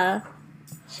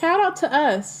 Shout out to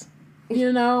us.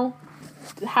 You know?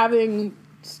 Having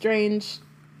strange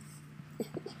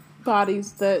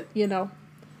bodies that, you know,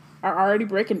 are already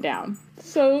breaking down.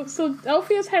 So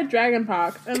Elphias had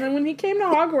dragonpox, and then when he came to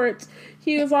Hogwarts,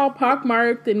 he was all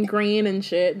pockmarked and green and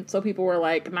shit, and so people were,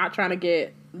 like, not trying to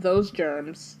get those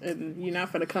germs, and you're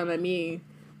not gonna come at me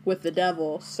with the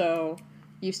devil, so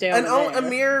you stay over there. And a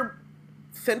mere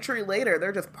century later,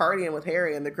 they're just partying with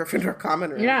Harry in the Gryffindor common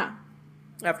room. Yeah.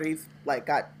 After he's, like,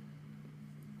 got...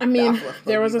 I mean,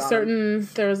 there was a certain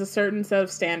set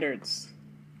of standards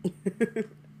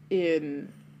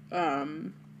in,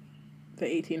 the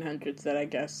 1800s that I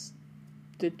guess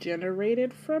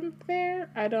degenerated from there.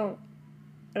 I don't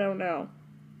know.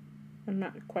 I'm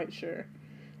not quite sure.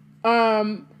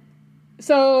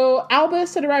 So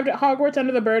Albus had arrived at Hogwarts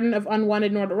under the burden of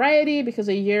unwanted notoriety because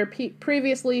a year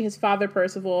previously his father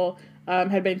Percival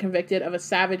had been convicted of a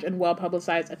savage and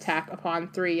well-publicized attack upon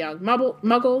 3 young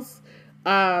muggles.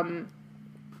 And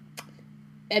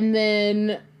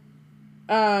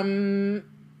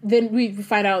then we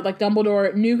find out, like,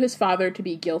 Dumbledore knew his father to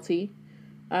be guilty.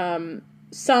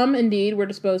 Some, indeed, were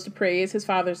disposed to praise his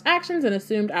father's actions and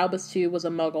assumed Albus, too, was a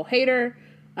Muggle hater.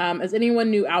 As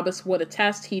anyone knew Albus would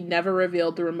attest, he never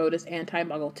revealed the remotest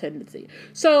anti-Muggle tendency.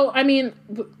 So, I mean,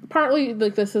 partly,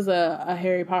 like, this is a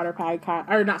Harry Potter podcast,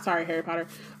 or not, sorry, Harry Potter,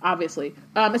 obviously.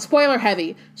 It's spoiler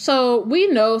heavy. So, we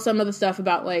know some of the stuff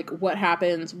about, like, what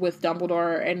happens with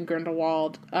Dumbledore and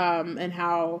Grindelwald, and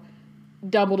how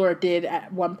Dumbledore did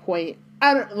at one point,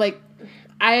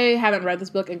 I haven't read this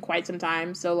book in quite some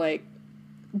time, so, like,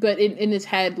 but in his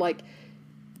head, like,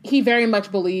 he very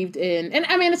much believed in, and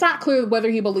I mean, it's not clear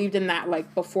whether he believed in that,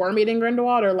 like, before meeting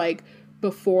Grindelwald or, like,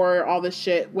 before all this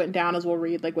shit went down, as we'll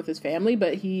read, like, with his family,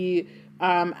 but he,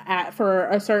 for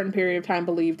a certain period of time,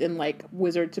 believed in, like,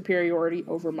 wizard superiority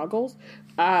over Muggles,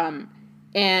 but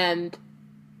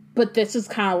this is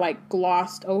kind of, like,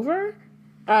 glossed over.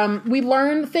 We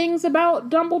learn things about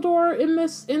Dumbledore in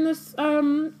this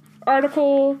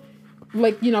article,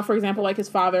 like, you know, for example, like his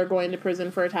father going to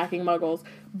prison for attacking Muggles,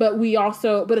 but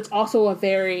it's also a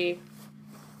very,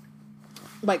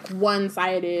 like,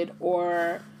 one-sided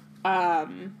or,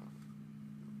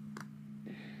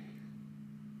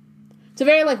 it's a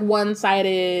very, like,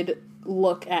 one-sided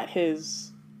look at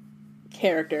his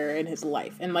character and his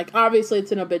life. And, like, obviously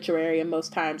it's an obituary, and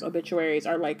most times obituaries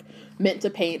are, like, meant to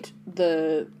paint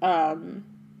the,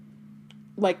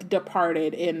 like,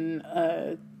 departed in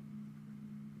a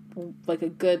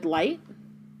good light,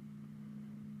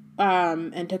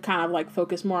 and to kind of, like,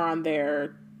 focus more on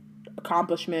their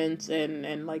accomplishments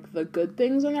and like the good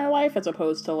things in their life, as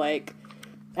opposed to, like,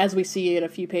 as we see in a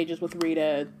few pages with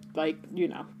Rita, like, you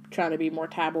know, trying to be more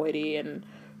tabloidy and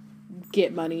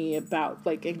get money about,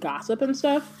 like, and gossip and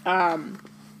stuff.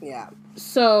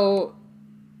 So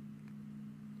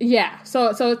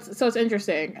it's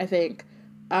interesting, I think,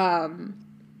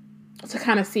 to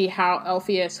kind of see how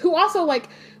Elphius, who also, like,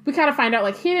 we kind of find out,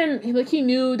 like, he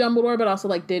knew Dumbledore, but also,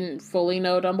 like, didn't fully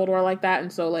know Dumbledore like that,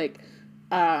 and so, like,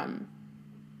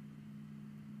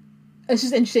 it's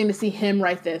just interesting to see him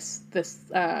write this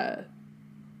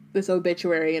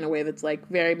obituary in a way that's, like,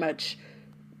 very much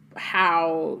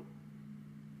how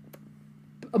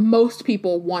most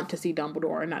people want to see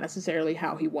Dumbledore, and not necessarily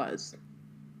how he was,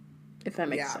 if that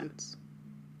makes sense.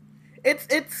 It's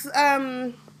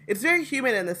very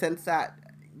human in the sense that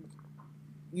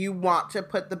you want to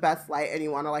put the best light, and you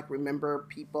want to, like, remember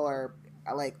people, or,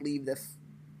 like, leave this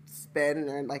spin,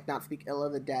 and, like, not speak ill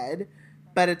of the dead.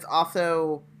 But it's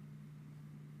also,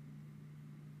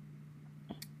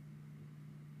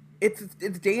 it's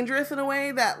dangerous in a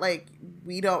way that, like,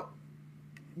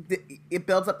 it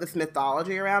builds up this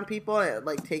mythology around people, and it,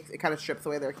 like, it kind of strips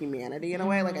away their humanity in a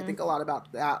way. Like, I think a lot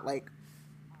about that, like,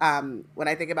 when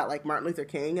I think about, like, Martin Luther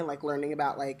King and, like, learning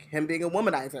about, like, him being a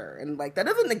womanizer, and, like, that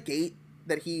doesn't negate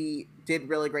that he did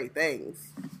really great things,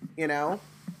 you know?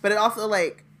 But it also,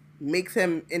 like, makes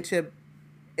it,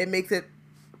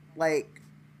 like,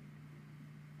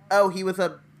 oh, he was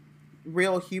a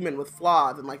real human with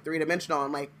flaws and, like, three-dimensional,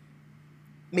 and, like,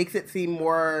 makes it seem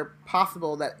more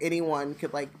possible that anyone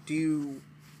could, like, do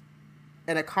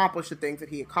and accomplish the things that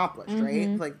he accomplished,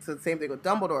 right? Like, so the same thing with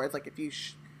Dumbledore. It's like, if you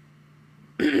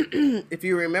if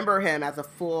you remember him as a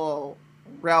full,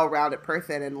 well-rounded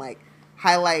person, and, like,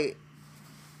 highlight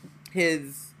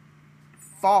his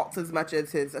faults as much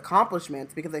as his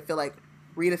accomplishments, because I feel like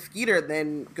Rita Skeeter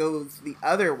then goes the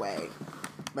other way,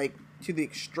 like, to the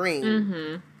extreme,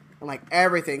 and, like,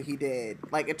 everything he did,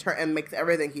 like, and makes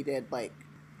everything he did, like,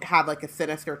 have, like, a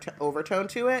sinister overtone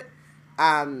to it,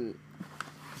 and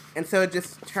so it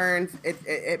just turns,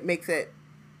 it makes it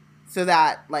so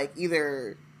that, like,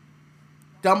 either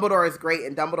Dumbledore is great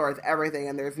and Dumbledore is everything,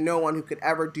 and there's no one who could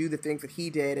ever do the things that he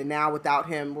did, and now without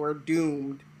him we're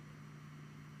doomed,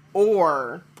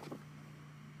 or,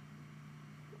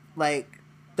 like,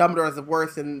 Dumbledore is the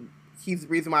worst, and he's the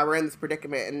reason why we're in this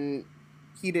predicament, and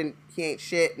he ain't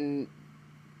shit, and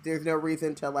there's no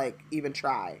reason to, like, even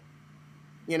try,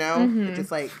 you know? It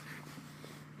just, like,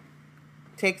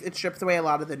 it strips away a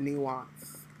lot of the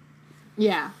nuance.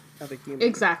 Yeah. Of a human.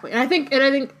 Exactly. And I think,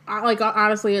 like,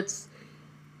 honestly, I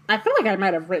feel like I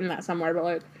might have written that somewhere, but,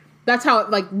 like, that's how,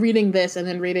 like, reading this and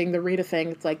then reading the Rita thing,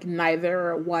 it's like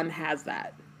neither one has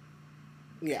that.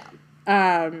 Yeah.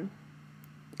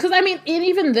 Because, I mean,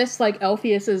 even this, like,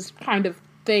 Elphius's kind of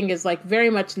thing is, like,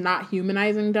 very much not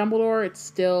humanizing Dumbledore. It's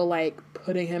still, like,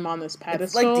 putting him on this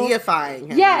pedestal. It's, like, deifying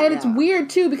him. Yeah, and it's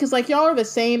weird, too, because, like, y'all are the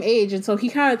same age, and so he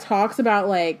kind of talks about,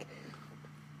 like,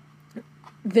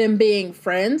 them being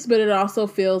friends, but it also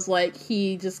feels like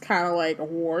he just kind of, like,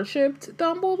 worshipped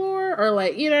Dumbledore, or,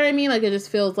 like, you know what I mean? Like, it just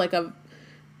feels like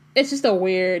it's just a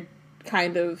weird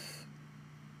kind of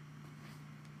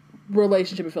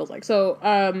relationship, it feels like. So,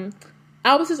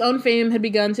 Albus's own fame had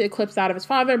begun to eclipse that of his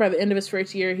father. By the end of his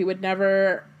first year, he would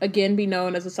never again be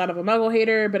known as the son of a Muggle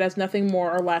hater, but as nothing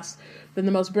more or less than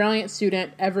the most brilliant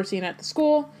student ever seen at the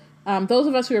school. Those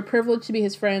of us who were privileged to be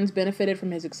his friends benefited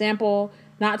from his example,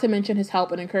 not to mention his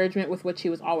help and encouragement with which he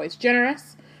was always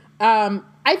generous. I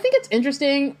think it's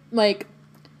interesting, like,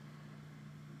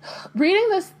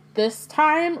 reading this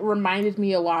time reminded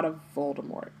me a lot of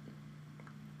Voldemort.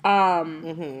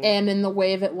 And in the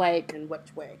way that, like... In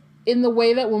which way? In the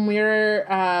way that when we're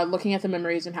looking at the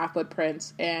memories in Half-Blood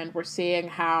Prince and we're seeing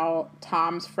how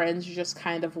Tom's friends just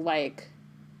kind of, like,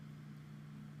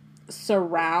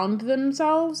 surround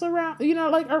themselves around, you know,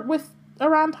 like,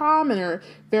 around Tom and are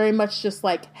very much just,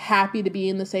 like, happy to be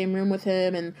in the same room with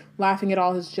him and laughing at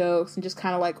all his jokes and just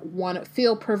kind of, like,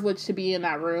 feel privileged to be in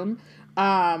that room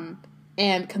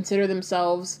and consider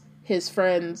themselves his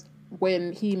friends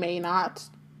when he may not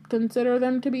consider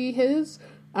them to be his.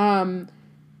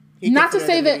 Not to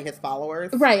say that his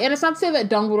followers, right? And it's not to say that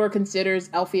Dumbledore considers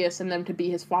Elphius and them to be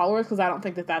his followers, because I don't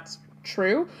think that that's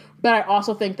true. But I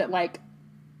also think that, like,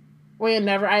 I had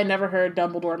never heard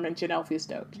Dumbledore mention Elphius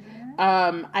Doge.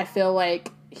 I feel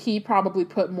like he probably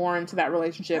put more into that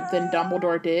relationship than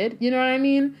Dumbledore did. You know what I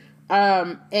mean?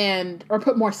 Or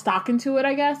put more stock into it,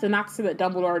 I guess. And not to say that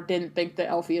Dumbledore didn't think that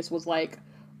Elphius was, like,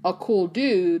 a cool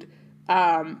dude.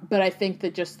 But I think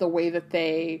that just the way that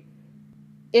they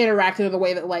interacted, or the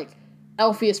way that, like,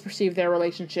 Elphius perceived their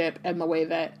relationship and the way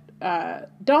that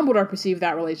Dumbledore perceived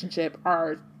that relationship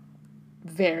are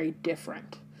very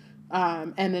different.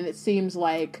 And then it seems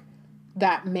like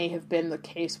that may have been the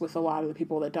case with a lot of the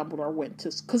people that Dumbledore went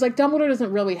to. Because, like, Dumbledore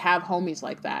doesn't really have homies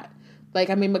like that. Like,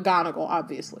 I mean, McGonagall,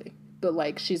 obviously. But,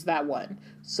 like, she's that one.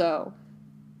 So,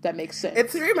 that makes sense.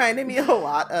 It's reminding me a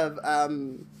lot of,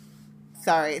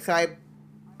 sorry, so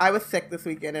I was sick this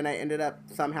weekend and I ended up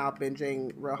somehow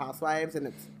binging Real Housewives, and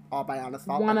it's all by Anna's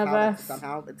fault. One of us.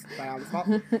 Somehow it's by Anna's fault.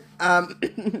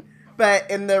 But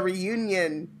in the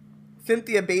reunion,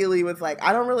 Cynthia Bailey was like,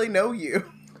 I don't really know you.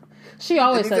 She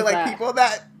always says like that. People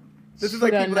that... This is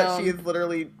like people unknown. that she has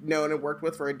literally known and worked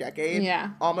with for a decade.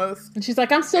 Yeah. Almost. And she's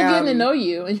like, I'm still getting to know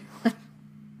you. And you're like,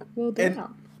 well,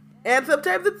 damn. And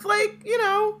sometimes it's like, you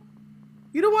know,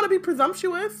 you don't want to be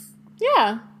presumptuous.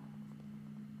 Yeah.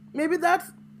 Maybe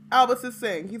that's Albus's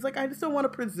thing. He's like, I just don't want to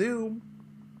presume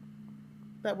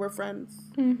that we're friends.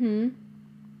 Mm-hmm.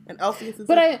 And Elphius is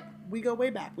we go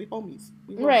way back. We homies.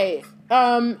 Right.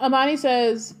 Amani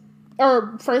says,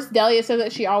 or first Delia says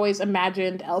that she always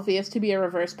imagined Elphius to be a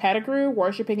reverse Pettigrew,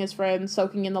 worshipping his friends,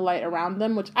 soaking in the light around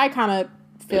them, which I kind of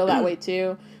feel that way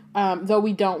too. Though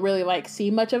we don't really, like,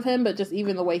 see much of him, but just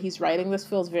even the way he's writing this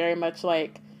feels very much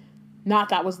like, not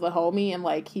that was the homie, and,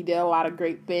 like, he did a lot of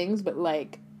great things, but,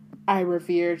 like, I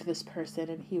revered this person,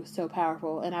 and he was so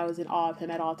powerful, and I was in awe of him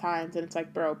at all times, and it's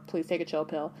like, bro, please take a chill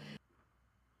pill.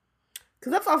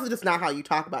 Because that's also just not how you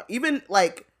talk about, even,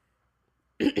 like,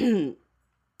 even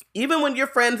when your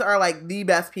friends are, like, the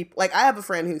best people, like, I have a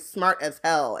friend who's smart as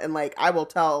hell, and, like, I will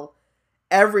tell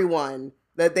everyone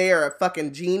that they are a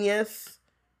fucking genius,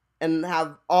 and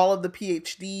have all of the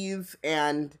PhDs,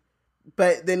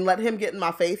 but then let him get in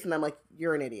my face, and I'm like,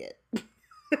 you're an idiot.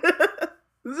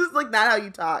 This is, like, not how you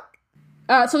talk.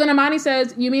 So then Amani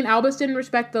says, you mean Albus didn't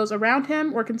respect those around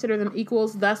him or consider them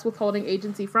equals, thus withholding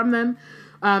agency from them,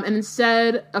 and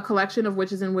instead a collection of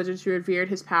witches and wizards who revered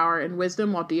his power and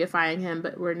wisdom while deifying him,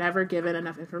 but were never given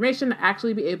enough information to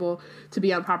actually be able to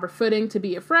be on proper footing to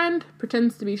be a friend,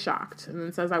 pretends to be shocked, and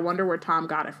then says, I wonder where Tom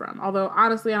got it from. Although,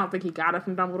 honestly, I don't think he got it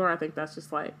from Dumbledore. I think that's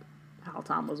just, like, how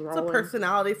Tom was rolling. It's a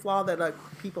personality flaw that, like,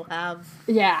 people have.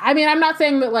 Yeah, I mean, I'm not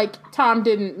saying that, like, Tom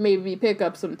didn't maybe pick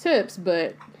up some tips,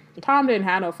 but Tom didn't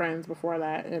have no friends before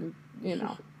that, and, you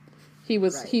know,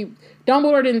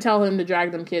 Dumbledore didn't tell him to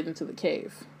drag them kids into the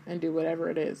cave and do whatever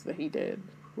it is that he did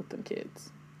with them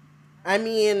kids. I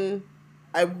mean,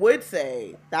 I would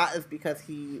say that is because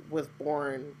he was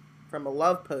born from a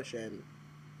love potion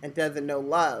and doesn't know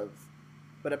love,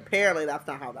 but apparently that's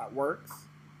not how that works.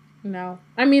 No.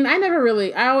 I mean, I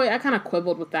kind of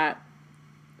quibbled with that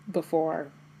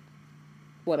before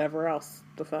whatever else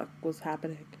the fuck was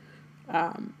happening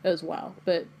as well.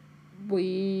 But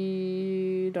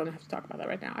we don't have to talk about that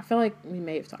right now. I feel like we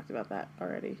may have talked about that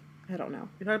already. I don't know.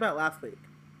 You talked about last week.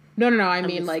 No. I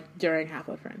mean, like, during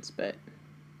Half-Blood Prince, but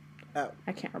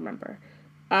I can't remember.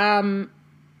 Dumbledore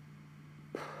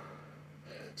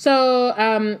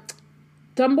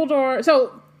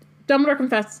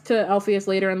confessed to Elphius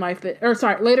later in life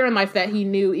that he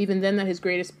knew even then that his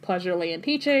greatest pleasure lay in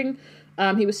teaching.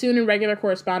 He was soon in regular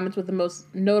correspondence with the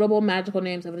most notable magical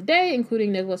names of the day,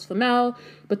 including Nicholas Flamel,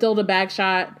 Bathilda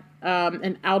Bagshot,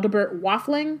 and Aldebert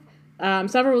Waffling.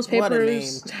 Several of his What a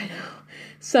papers, name. I know,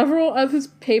 several of his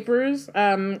papers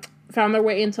found their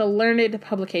way into learned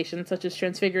publications such as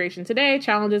Transfiguration Today,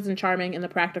 Challenges in Charming, and The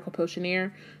Practical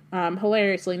Potioneer.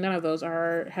 Hilariously, none of those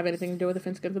have anything to do with the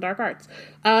Finskins of Dark Arts.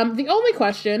 The only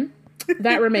question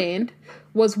that remained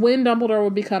was when Dumbledore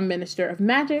would become Minister of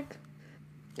Magic.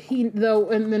 He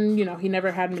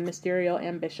never had ministerial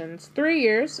ambitions. 3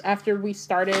 years after we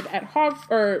started at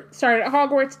Hogwarts,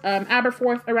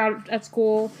 Aberforth around at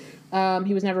school.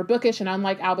 He was never bookish, and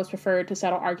unlike Albus, preferred to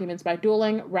settle arguments by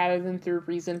dueling rather than through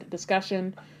reasoned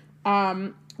discussion.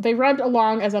 They rubbed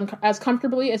along as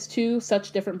comfortably as two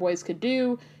such different boys could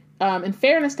do. In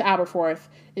fairness to Aberforth,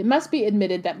 it must be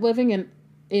admitted that living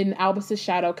in Albus's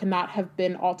shadow cannot have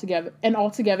been an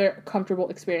altogether comfortable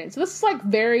experience. So this is like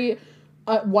very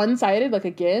one-sided, like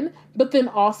again, but then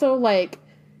also like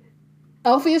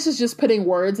Elphius is just putting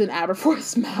words in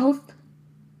Aberforth's mouth.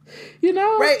 You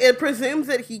know? Right, it presumes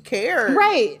that he cared.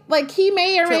 Right. Like, he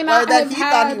may or may not have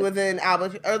had... thought he was in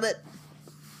Albus, or that...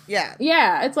 Yeah.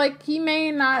 Yeah, it's like, he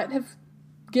may not have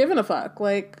given a fuck.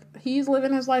 Like, he's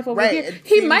living his life over here.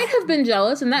 He might have been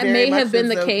jealous, and that may have been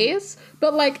the case,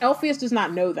 but, like, Elphius does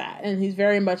not know that, and he's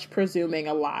very much presuming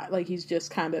a lot. Like, he's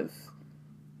just kind of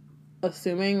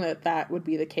assuming that would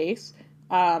be the case.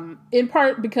 In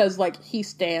part because, like, he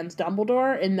stands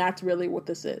Dumbledore, and that's really what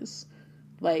this is.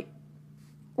 Like...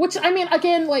 Which, I mean,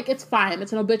 again, like, it's fine.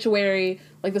 It's an obituary.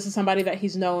 Like, this is somebody that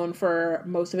he's known for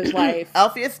most of his life.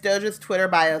 Elphius Doge's Twitter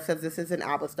bio says this is an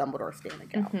Albus Dumbledore stan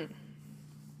account.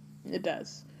 Mm-hmm. It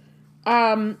does.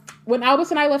 When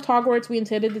Albus and I left Hogwarts, we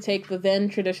intended to take the then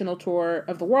traditional tour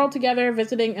of the world together,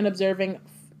 visiting and observing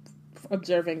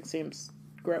seems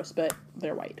gross, but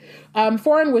they're white.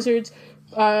 Foreign wizards,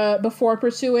 before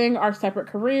pursuing our separate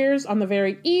careers. On the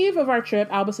very eve of our trip,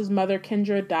 Albus's mother,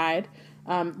 Kendra, died.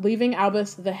 Leaving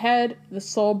Albus the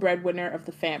sole breadwinner of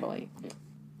the family.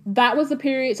 That was the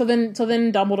period. So then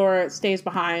Dumbledore stays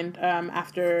behind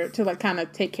to like kind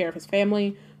of take care of his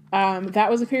family. That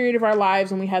was a period of our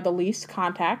lives when we had the least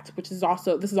contact, this is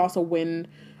also when,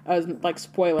 like,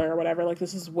 spoiler or whatever, like,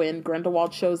 this is when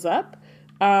Grindelwald shows up.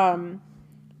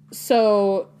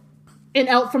 So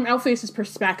from Elphius'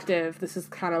 perspective, this is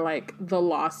kind of like the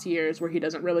lost years where he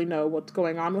doesn't really know what's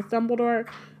going on with Dumbledore.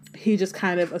 He just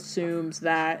kind of assumes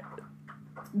that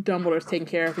Dumbledore's taking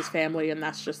care of his family, and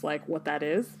that's just, like, what that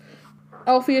is.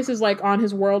 Elphius is, like, on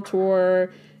his world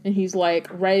tour, and he's, like,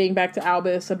 writing back to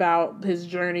Albus about his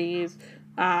journeys,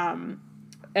 and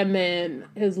then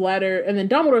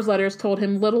Dumbledore's letters told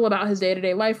him little about his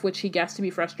day-to-day life, which he guessed to be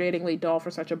frustratingly dull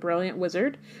for such a brilliant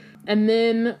wizard. And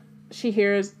then he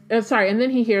hears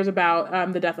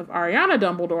about the death of Ariana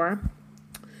Dumbledore,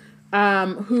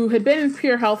 who had been in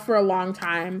pure health for a long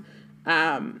time.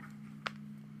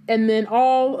 And then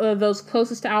all of those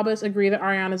closest to Albus agree that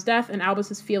Ariana's death and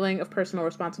Albus's feeling of personal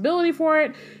responsibility for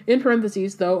it, in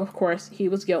parentheses, though, of course, he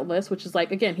was guiltless, which is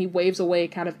like, again, he waves away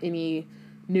kind of any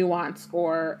nuance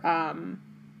or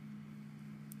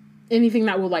anything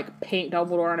that would, like, paint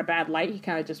Dumbledore in a bad light. He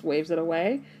kind of just waves it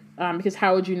away. Because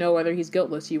how would you know whether he's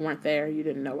guiltless? You weren't there. You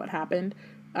didn't know what happened.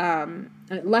 And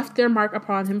it left their mark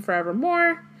upon him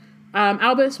forevermore.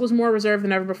 Albus was more reserved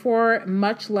than ever before,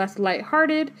 much less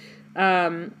lighthearted.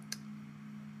 And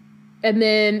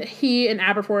then he and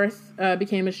Aberforth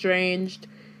became estranged.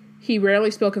 He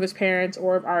rarely spoke of his parents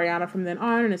or of Ariana from then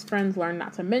on, and his friends learned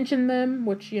not to mention them,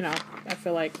 which, you know, I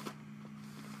feel like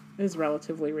is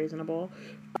relatively reasonable.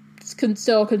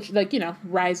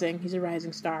 Rising. He's a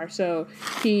rising star. So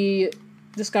he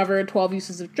discovered 12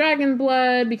 uses of dragon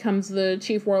blood, becomes the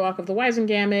chief warlock of the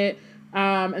Wizengamot.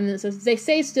 And then it says, they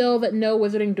say still that no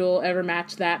wizarding duel ever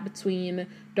matched that between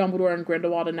Dumbledore and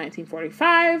Grindelwald in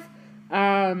 1945.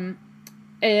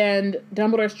 And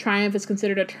Dumbledore's triumph is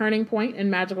considered a turning point in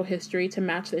magical history to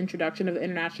match the introduction of the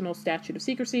International Statute of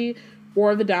Secrecy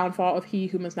or the downfall of He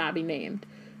Who Must Not Be Named.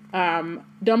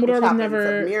 Dumbledore was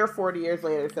never... a mere 40 years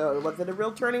later, so was it a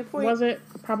real turning point? Was it?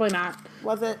 Probably not.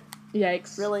 Was it?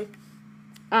 Yikes. Really?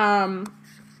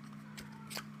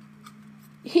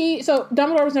 So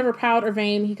Dumbledore was never proud or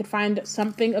vain. He could find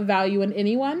something of value in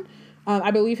anyone. I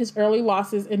believe his early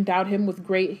losses endowed him with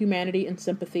great humanity and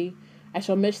sympathy. I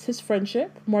shall miss his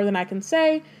friendship more than I can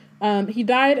say. He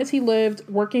died as he lived,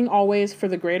 working always for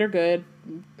the greater good.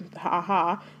 Ha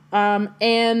ha.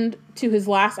 And to his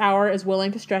last hour is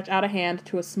willing to stretch out a hand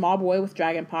to a small boy with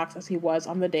dragonpox as he was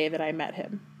on the day that I met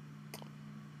him.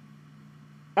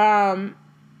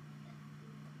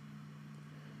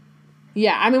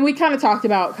 Yeah, I mean, we kind of talked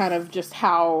about kind of just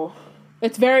how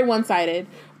it's very one-sided,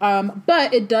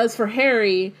 but it does for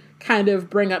Harry kind of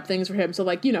bring up things for him. So,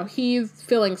 like, you know, he's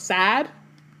feeling sad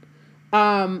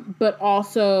But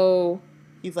also,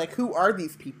 he's like, who are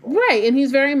these people? Right, and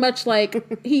he's very much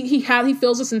like he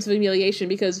feels a sense of humiliation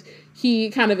because he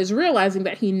kind of is realizing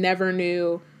that he never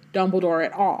knew Dumbledore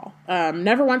at all.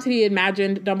 Never once had he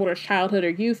imagined Dumbledore's childhood or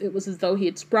youth. It was as though he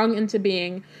had sprung into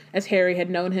being as Harry had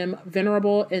known him,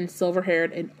 venerable and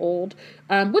silver-haired and old.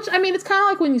 Which, I mean, it's kind of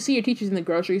like when you see your teachers in the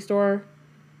grocery store.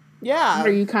 Yeah.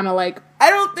 Where you kind of like... I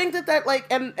don't think that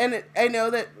like, I know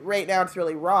that right now it's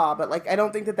really raw, but like, I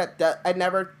don't think I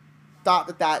never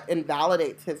thought that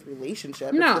invalidates his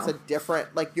relationship. No. It's just a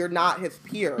different, like, you're not his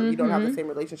peer. You don't have the same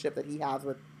relationship that he has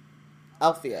with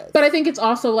Alpheus. But I think it's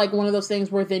also like one of those things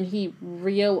where then he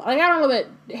I don't know that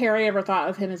Harry ever thought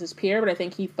of him as his peer, but I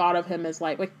think he thought of him as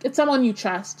like it's someone you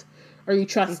trust or you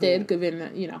trusted,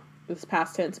 given, you know, this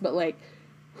past tense, but like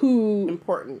who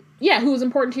was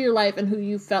important to your life and who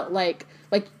you felt like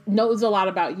knows a lot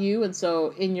about you, and so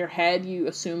in your head you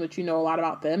assume that you know a lot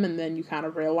about them, and then you kind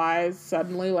of realize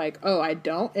suddenly like, oh, I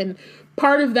don't. And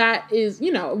part of that is,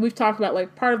 you know, we've talked about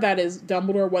like part of that is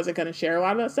Dumbledore wasn't going to share a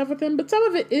lot of that stuff with him, but some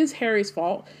of it is Harry's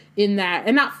fault in that,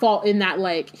 and not fault in that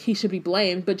like he should be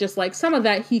blamed, but just like some of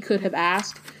that he could have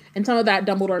asked, and some of that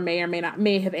Dumbledore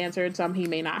may have answered, some he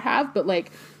may not have, but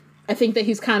like I think that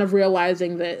he's kind of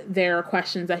realizing that there are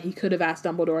questions that he could have asked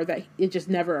Dumbledore that it just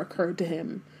never occurred to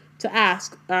him to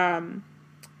ask.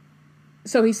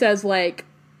 So he says, like,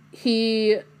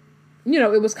 you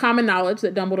know, it was common knowledge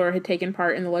that Dumbledore had taken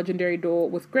part in the legendary duel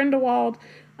with Grindelwald,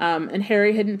 and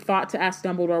Harry hadn't thought to ask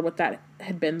Dumbledore what that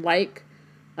had been like,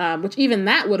 which even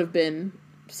that would have been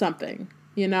something,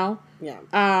 you know?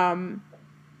 Yeah.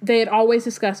 They had always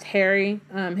discussed Harry,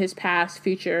 his past,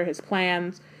 future, his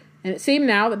plans, and it seemed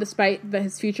now that despite that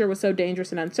his future was so dangerous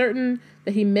and uncertain,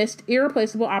 that he missed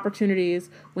irreplaceable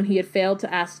opportunities when he had failed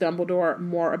to ask Dumbledore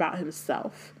more about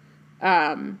himself.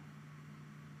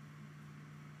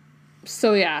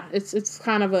 So yeah, it's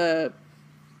kind of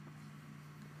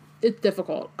it's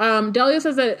difficult. Delia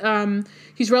says that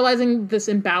he's realizing this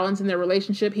imbalance in their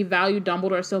relationship. He valued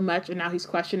Dumbledore so much, and now he's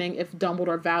questioning if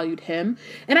Dumbledore valued him.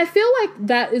 And I feel like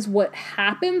that is what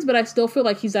happens, but I still feel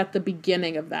like he's at the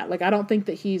beginning of that. Like, I don't think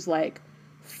that he's like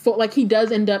he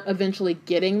does end up eventually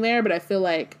getting there, but I feel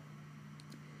like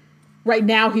right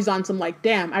now he's on some like,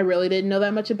 damn, I really didn't know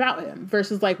that much about him.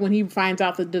 Versus like when he finds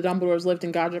out that the Dumbledores lived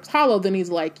in Godric's Hollow, then he's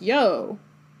like, yo,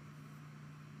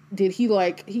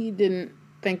 he didn't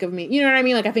think of me. You know what I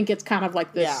mean? Like, I think it's kind of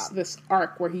like this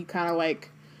arc where he kind of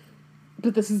like,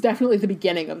 but this is definitely the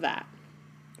beginning of that.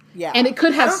 Yeah. And it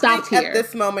could have stopped here. At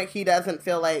this moment, he doesn't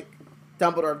feel like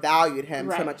Dumbledore valued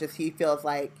him so much as he feels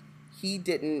like he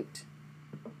didn't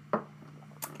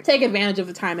take advantage of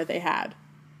the time that they had.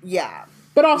 Yeah.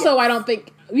 But also, I don't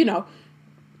think, you know,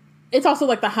 it's also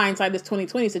like the hindsight, this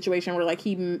 2020 situation where like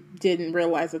he didn't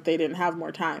realize that they didn't have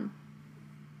more time.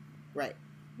 Right.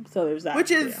 So there's that.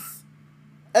 Which is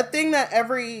a thing that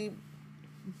everyone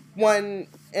in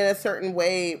a certain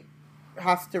way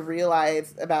has to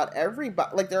realize about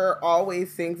everybody. Like, there are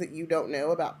always things that you don't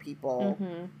know about people.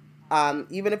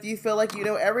 Mm-hmm. Even if you feel like you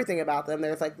know everything about them,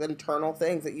 there's like internal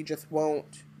things that you just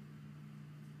won't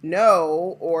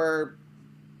know, or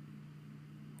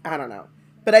I don't know.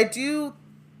 But I do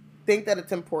think that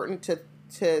it's important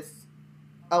to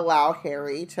allow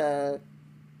Harry to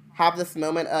have this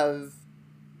moment of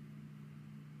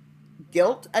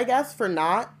guilt, I guess, for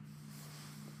not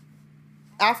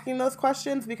asking those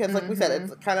questions, because like we said,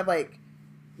 it's kind of like,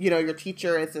 you know, your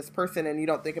teacher is this person and you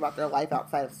don't think about their life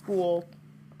outside of school.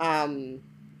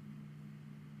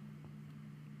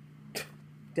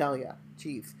 Delia,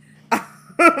 jeez.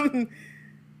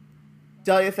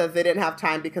 Delia says they didn't have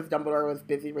time because Dumbledore was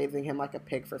busy raising him like a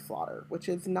pig for slaughter, which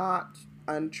is not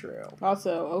untrue.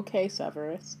 Also, okay,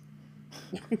 Severus.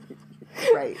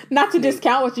 Right. Not to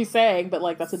discount what you're saying, but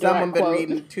like that's a direct quote. Someone been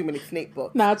reading too many Snape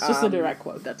books. No, it's just a direct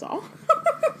quote, that's all.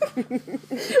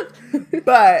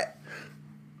 But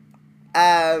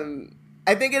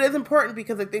I think it is important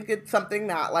because I think it's something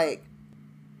that like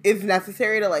is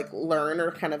necessary to like learn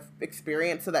or kind of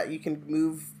experience so that you can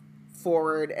move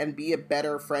forward and be a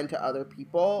better friend to other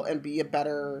people and be a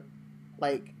better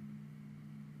like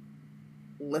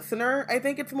listener. I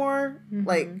think it's more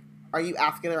like, are you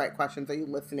asking the right questions? Are you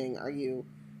listening? Are you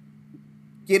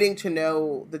getting to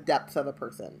know the depths of a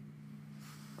person?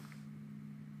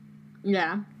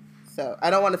 Yeah. So I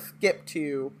don't want to skip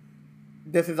to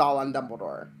this is all on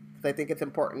Dumbledore, because I think it's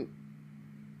important.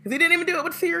 Because he didn't even do it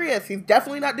with Sirius. He's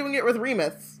definitely not doing it with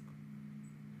Remus.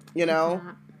 You know?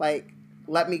 Like,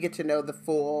 let me get to know the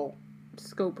full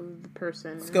scope of the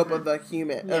person. Scope of the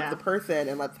human, of the person,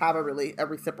 and let's have a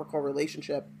reciprocal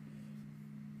relationship.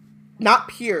 Not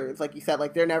peers, like you said.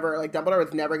 Like, they're never, like, Dumbledore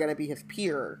is never going to be his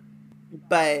peer.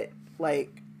 but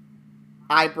like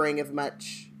I bring as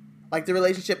much. Like the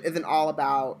relationship isn't all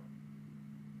about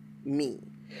me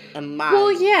and my.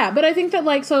 Well, yeah, but I think that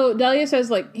like so Delia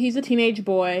says like he's a teenage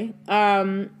boy.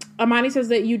 Amani says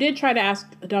that you did try to ask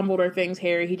Dumbledore things,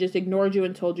 Harry. He just ignored you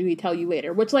and told you he'd tell you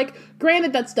later. Which, like,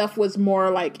 granted, that stuff was more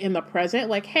like in the present.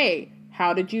 Like, hey,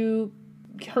 how did you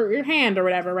hurt your hand or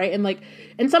whatever, right? And like,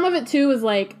 and some of it too is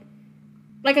like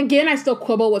again, I still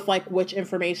quibble with like which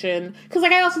information, because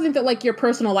like I also think that like your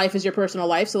personal life is your personal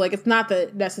life, so like it's not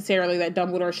that necessarily that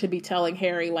Dumbledore should be telling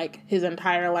Harry like his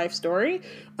entire life story,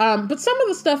 but some of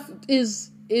the stuff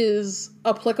is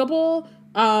applicable,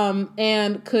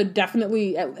 and could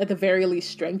definitely at the very least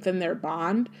strengthen their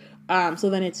bond. So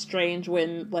then it's strange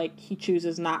when like he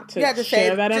chooses not to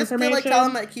share that information. Just to like tell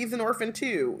him like he's an orphan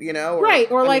too, you know? Or,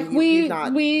 right. Or like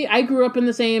I grew up in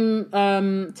the same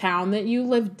town that you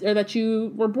lived or that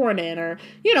you were born in, or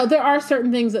you know, there are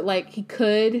certain things that like he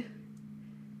could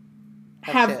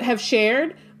have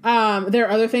shared. There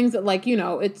are other things that like, you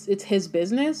know, it's his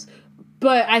business.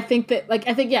 But I think that like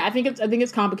I think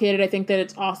it's complicated. I think that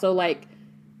it's also like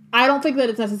I don't think that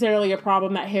it's necessarily a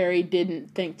problem that Harry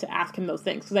didn't think to ask him those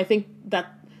things, because I think that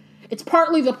it's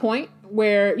partly the point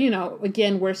where, you know,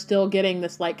 again, we're still getting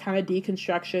this like kind of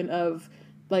deconstruction of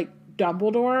like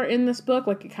Dumbledore in this book.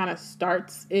 Like it kind of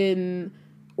starts in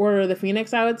Order of the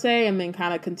Phoenix, I would say, and then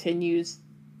kind of continues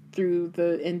through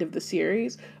the end of the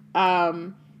series,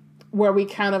 where we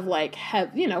kind of like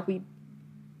have, you know,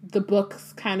 the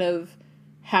books kind of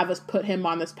have us put him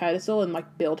on this pedestal and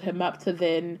like build him up to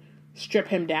then strip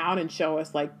him down and show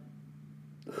us like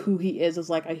who he is as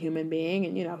like a human being.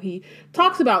 And you know, he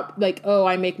talks about like, oh,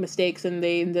 I make mistakes and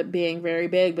they end up being very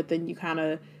big, but then you kind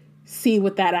of see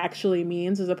what that actually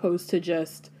means, as opposed to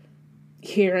just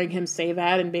hearing him say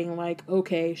that and being like,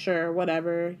 okay, sure,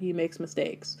 whatever, he makes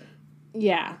mistakes.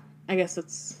 Yeah, I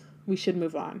guess we should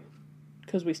move on,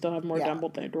 because we still have more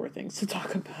Dumbledore things to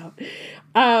talk about.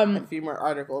 A few more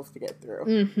articles to get through.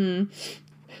 Mm-hmm.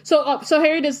 So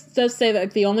Harry does say that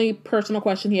like, the only personal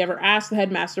question he ever asked the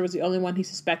headmaster was the only one he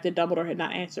suspected Dumbledore had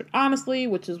not answered honestly,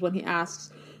 which is when he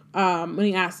asked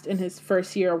in his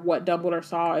first year what Dumbledore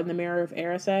saw in the Mirror of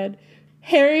Erised.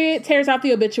 Harry tears out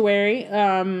the obituary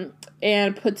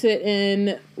and puts it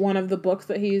in one of the books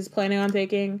that he's planning on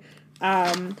taking,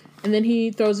 and then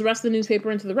he throws the rest of the newspaper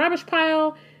into the rubbish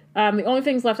pile. The only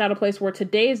things left out of place were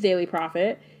today's Daily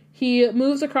Prophet. He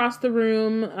moves across the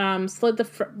room, slid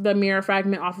the mirror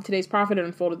fragment off of today's Prophet, and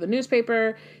unfolded the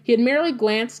newspaper. He had merely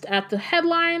glanced at the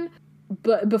headline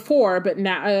but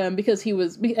now, because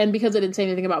it didn't say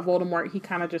anything about Voldemort, he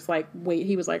kind of just like,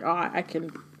 he was like, oh, I can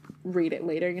read it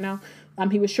later, you know?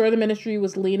 He was sure the Ministry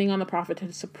was leaning on the Prophet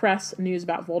to suppress news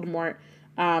about Voldemort.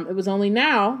 It was only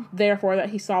now, therefore,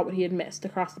 that he saw what he had missed.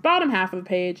 Across the bottom half of the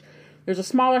page, there's a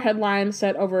smaller headline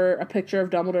set over a picture of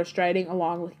Dumbledore striding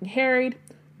along, looking harried.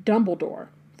 Dumbledore,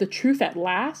 the truth at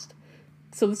last?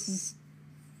 So this is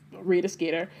Rita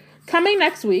Skeeter. Coming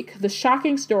next week, the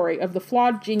shocking story of the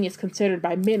flawed genius considered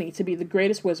by many to be the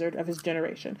greatest wizard of his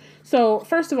generation. So,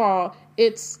 first of all,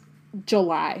 it's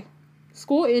July.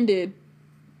 School ended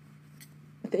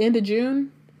at the end of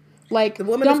June. Like, the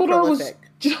woman Dumbledore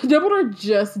Dumbledore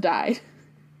just died.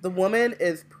 The woman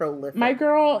is prolific. My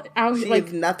girl, she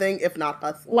is nothing if not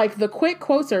hustling. Like, the quick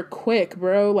quotes are quick,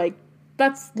 bro. Like,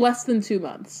 that's less than 2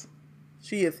 months.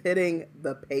 She is hitting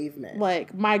the pavement.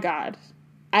 Like, my God.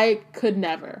 I could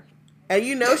never. And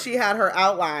you know she had her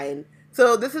outline.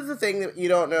 So this is the thing that you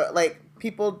don't know. Like,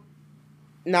 people,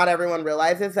 not everyone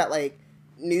realizes that, like,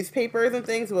 newspapers and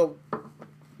things will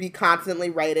be constantly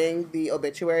writing the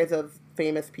obituaries of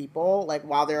famous people, like,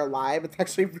 while they're alive. It's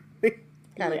actually really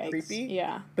kind of creepy.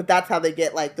 Yeah. But that's how they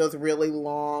get, like, those really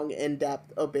long,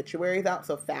 in-depth obituaries out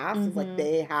so fast. Mm-hmm. It's like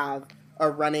they have a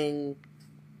running,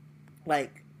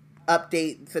 like,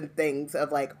 updates and things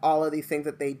of, like, all of these things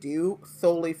that they do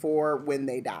solely for when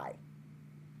they die.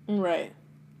 Right.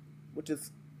 Which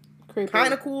is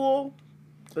kind of cool,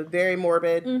 but very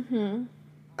morbid.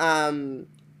 Mm-hmm.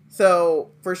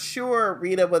 So, for sure,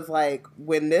 Rita was like,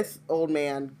 when this old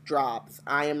man drops,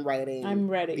 I'm ready.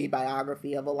 The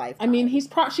biography of a lifetime. I mean, she's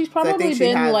probably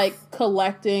been, like,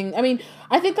 collecting. I mean,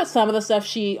 I think that some of the stuff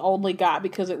she only got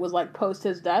because it was, like, post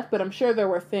his death, but I'm sure there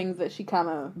were things that she kind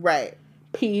of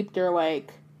peeped or,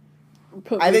 like,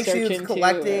 put I think she was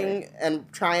collecting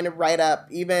and trying to write up,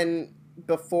 even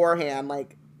beforehand,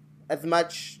 like, as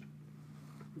much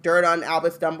dirt on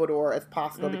Albus Dumbledore as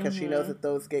possible, because she knows that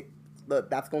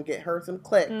that's going to get her some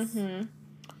clicks.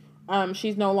 Mm-hmm.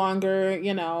 She's no longer,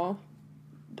 you know,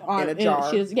 in a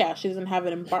jar. She doesn't have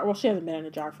an embargo. Well, she hasn't been in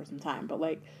a jar for some time, but,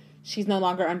 like, she's no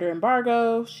longer under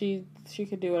embargo. She's she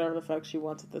could do whatever the fuck she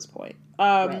wants at this point.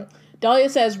 Right. Delia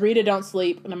says, Rita, don't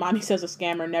sleep. And Amani says, a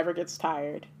scammer never gets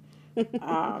tired.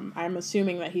 I'm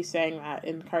assuming that he's saying that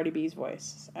in Cardi B's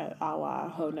voice, a la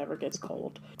Ho Never Gets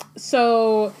Cold.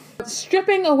 So,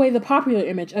 stripping away the popular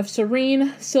image of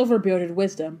serene, silver-bearded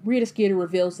wisdom, Rita Skeeter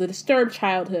reveals the disturbed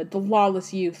childhood, the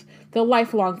lawless youth, the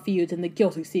lifelong feuds, and the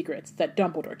guilty secrets that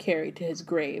Dumbledore carried to his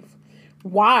grave.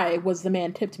 Why was the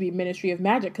man tipped to be Ministry of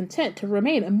Magic content to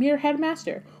remain a mere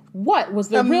headmaster? What was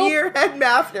the mere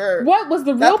headmaster? What was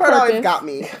the real purpose? That part always purpose? got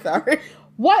me. Sorry.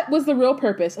 What was the real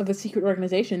purpose of the secret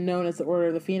organization known as the Order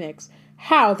of the Phoenix?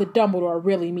 How did Dumbledore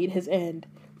really meet his end?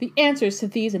 The answers to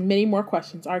these and many more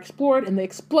questions are explored in the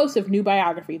explosive new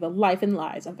biography, The Life and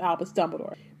Lies of Albus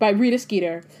Dumbledore, by Rita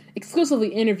Skeeter, exclusively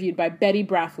interviewed by Betty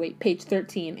Brathwaite, page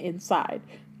 13, inside.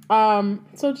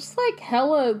 So just like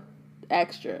hella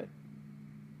extra.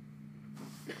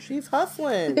 She's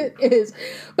hustling. It is.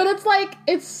 But it's like,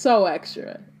 it's so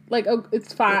extra. Like,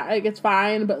 it's fine. Like, it's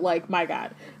fine, but like, my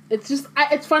God. It's just,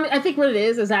 it's funny. I think what it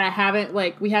is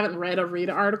that we haven't read a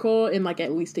Rita article in like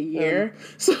at least a year.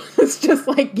 So it's just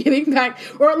like getting back,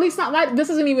 or at least not like, this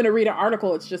isn't even a Rita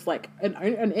article. It's just like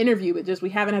an interview, but just we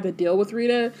haven't had to deal with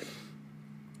Rita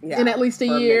in at least a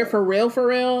year, for real.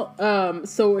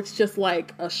 So it's just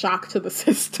like a shock to the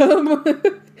system.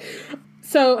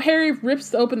 So Harry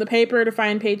rips open the paper to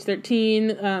find page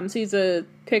 13, sees a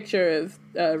picture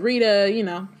of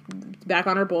Rita, back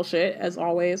on her bullshit, as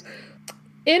always.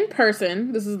 In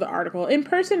person, this is the article, in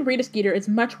person, Rita Skeeter is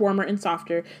much warmer and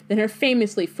softer than her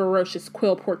famously ferocious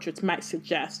quill portraits might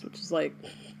suggest, which is like,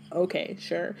 okay,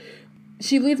 sure.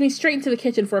 She leads me straight into the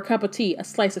kitchen for a cup of tea, a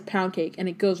slice of pound cake, and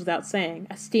it goes without saying,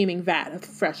 a steaming vat of the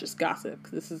freshest gossip.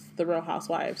 This is the Real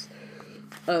Housewives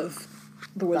of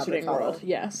the Wizarding World,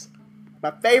 yes. My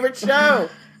favorite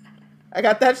show. I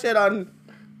got that shit on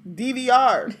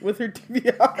DVR with her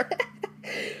DVR.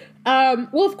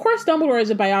 Well, of course, Dumbledore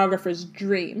is a biographer's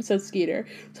dream, says Skeeter.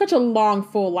 Such a long,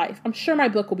 full life. I'm sure my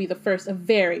book will be the first of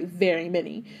very, very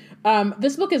many.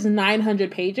 This book is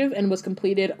 900 pages and was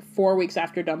completed 4 weeks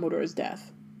after Dumbledore's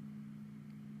death.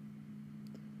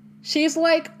 She's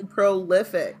like...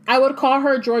 prolific. I would call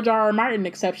her George R.R. Martin,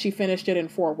 except she finished it in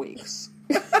 4 weeks.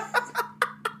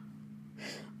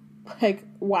 Like,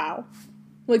 wow.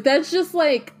 Like, that's just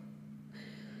like...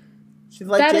 She's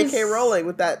like J.K. Rowling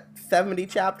with that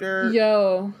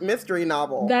 70-chapter mystery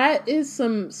novel. That is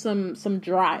some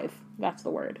drive. That's the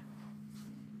word.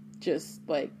 Just,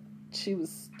 like, she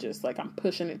was just like, I'm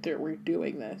pushing it through. We're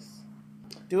doing this.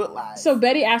 Do it live. So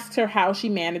Betty asks her how she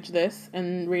managed this,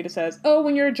 and Rita says,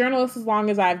 when you're a journalist as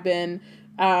long as I've been,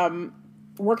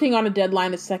 working on a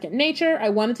deadline is second nature. I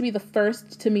wanted to be the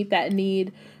first to meet that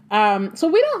need. So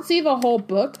we don't see the whole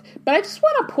book, but I just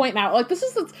want to point out, like,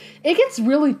 it gets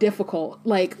really difficult,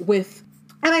 like, with,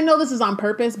 and I know this is on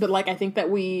purpose, but, like, I think that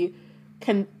we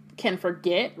can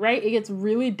forget, right? It gets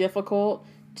really difficult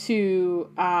to,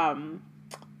 and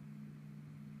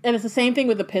it's the same thing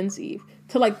with the Pensieve,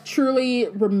 to, like, truly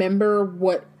remember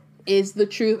what is the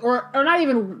truth, or not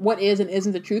even what is and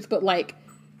isn't the truth, but, like,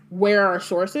 where our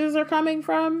sources are coming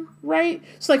from, right?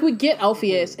 So, like, we get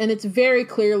Alpheus, and it's very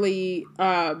clearly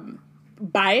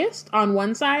biased on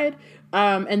one side,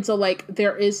 and so, like,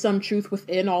 there is some truth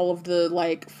within all of the,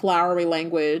 like, flowery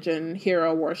language and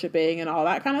hero worshipping and all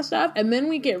that kind of stuff. And then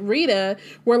we get Rita,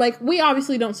 where, like, we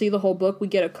obviously don't see the whole book. We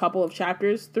get a couple of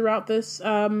chapters throughout this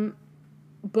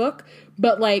book,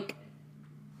 but, like,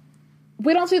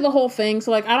 we don't see the whole thing.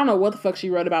 So, like, I don't know what the fuck she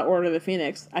wrote about Order of the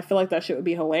Phoenix. I feel like that shit would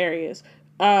be hilarious.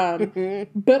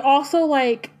 But also,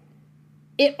 like,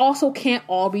 it also can't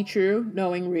all be true,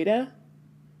 knowing Rita.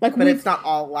 Like, but it's not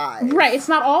all lies. Right, it's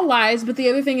not all lies, but the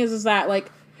other thing is that,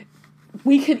 like,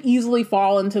 we could easily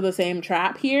fall into the same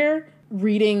trap here,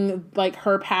 reading, like,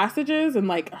 her passages and,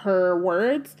 like, her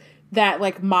words that,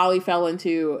 like, Molly fell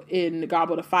into in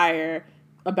Goblet of Fire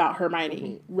about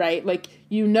Hermione, right? Like,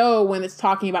 when it's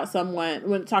talking about someone,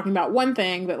 when it's talking about one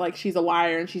thing, that, like, she's a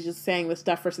liar and she's just saying this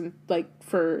stuff to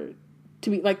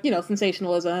be, like,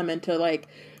 sensationalism and to, like,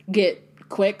 get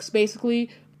clicks, basically.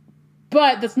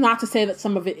 But that's not to say that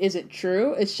some of it isn't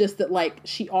true. It's just that, like,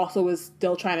 she also is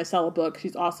still trying to sell a book.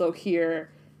 She's also here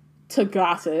to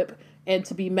gossip and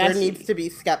to be messy. There needs to be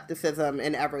skepticism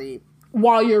in every...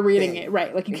 while you're reading it,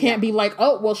 right? Like, you can't be like,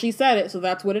 oh, well, she said it, so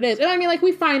that's what it is. And I mean, like,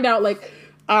 we find out, like,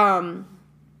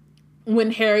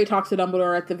 when Harry talks to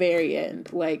Dumbledore at the very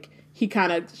end, like, he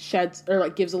kind of sheds, or,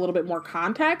 like, gives a little bit more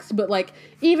context, but, like,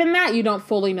 even that you don't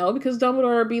fully know, because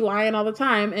Dumbledore be lying all the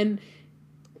time, and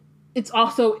it's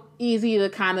also easy to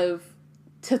kind of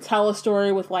to tell a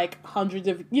story with, like, hundreds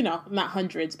of, you know, not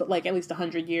hundreds, but, like, at least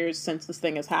 100 years since this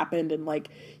thing has happened, and, like,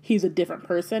 he's a different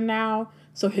person now,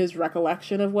 so his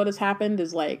recollection of what has happened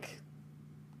is, like,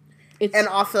 it's... And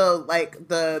also, like,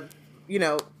 the, you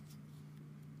know,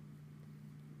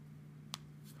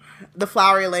 the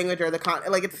flowery language or the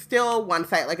like, it's still one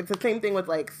side. Like, it's the same thing with,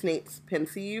 like, Snape's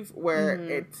Pensieve,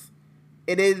 where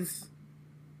it is...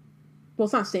 Well,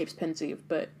 it's not Snape's Pensieve,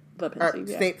 but the Pensieve,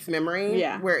 yeah. Snape's Memory.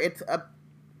 Yeah. Where it's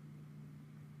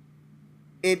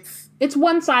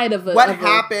one side of what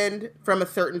happened from a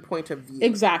certain point of view.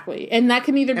 Exactly. And that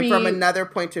can either be... from another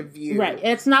point of view. Right.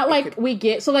 It's not like we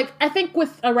get... So, like, I think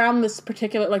with around this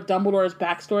particular, like, Dumbledore's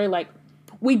backstory, like,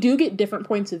 we do get different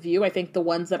points of view. I think the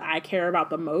ones that I care about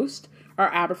the most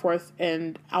are Aberforth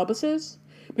and Albus's.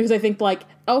 Because I think, like,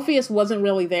 Elphias wasn't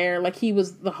really there. Like, he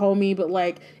was the homie, but,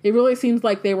 like, it really seems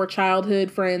like they were childhood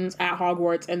friends at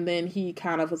Hogwarts, and then he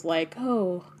kind of was like,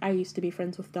 oh, I used to be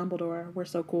friends with Dumbledore. We're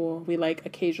so cool. We, like,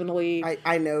 occasionally...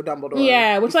 I know Dumbledore.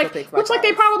 Yeah, which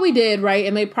they probably did, right?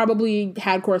 And they probably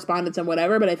had correspondence and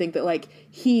whatever, but I think that, like,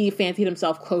 he fancied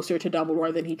himself closer to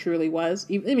Dumbledore than he truly was.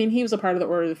 I mean, he was a part of the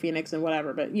Order of the Phoenix and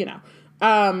whatever, but, you know.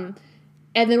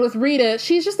 And then with Rita,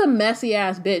 she's just a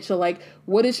messy-ass bitch. So, like,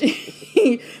 what is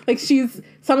she... like,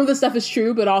 some of the stuff is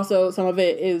true, but also some of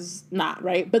it is not,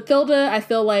 right? Bathilda, I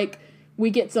feel like we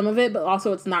get some of it, but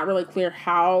also it's not really clear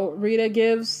how Rita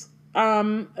gets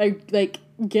some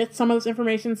of this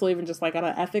information. So even just, like, on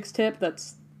an ethics tip,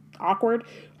 that's awkward.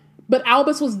 But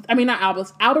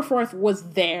Aberforth was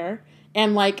there.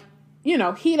 And, like, you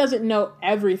know, he doesn't know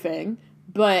everything,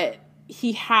 but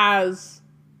he has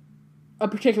a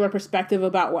particular perspective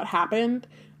about what happened,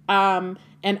 and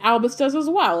Albus does as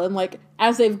well. And, like,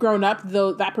 as they've grown up,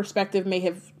 though, that perspective may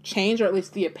have changed, or at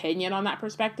least the opinion on that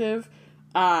perspective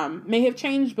may have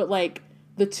changed, but, like,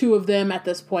 the two of them at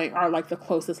this point are, like, the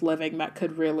closest living that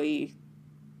could really,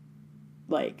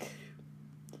 like,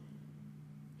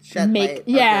 and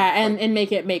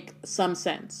make it make some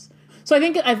sense. So I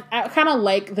think I kind of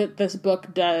like that this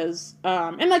book does,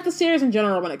 and, like, the series in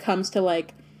general, when it comes to,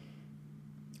 like,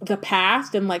 the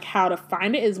past and, like, how to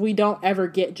find it, is we don't ever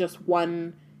get just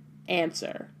one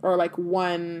answer or, like,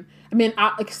 one... I mean,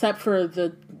 except for the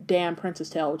damn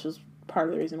Prince's Tale, which is part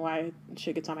of the reason why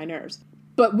shit gets on my nerves.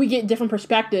 But we get different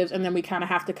perspectives, and then we kind of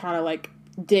have to like,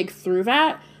 dig through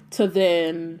that to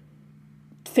then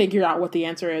figure out what the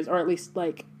answer is, or at least,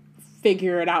 like,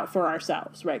 figure it out for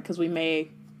ourselves, right? Because we may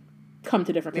come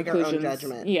to different conclusions. Our own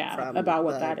judgment about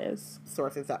what that is.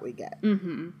 Sources that we get.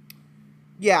 Mm-hmm.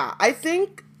 Yeah, I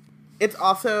think... It's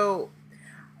also,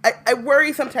 I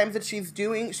worry sometimes that she's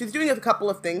doing a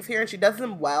couple of things here, and she does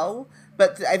them well,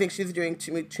 but I think she's doing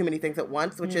too many things at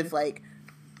once, which is, like,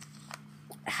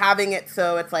 having it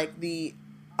so it's, like, the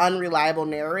unreliable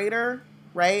narrator,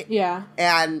 right? Yeah.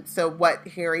 And so what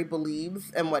Harry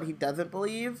believes and what he doesn't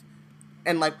believe,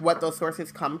 and, like, what those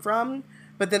sources come from,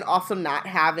 but then also not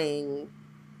having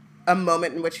a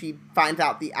moment in which he finds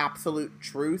out the absolute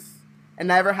truth, and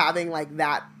never having, like,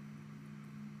 that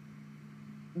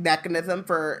mechanism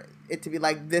for it to be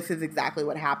like, this is exactly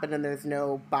what happened and there's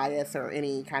no bias or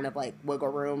any kind of, like, wiggle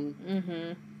room.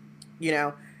 Mm-hmm. You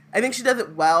know, I think she does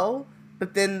it well,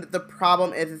 but then the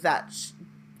problem is that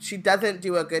she doesn't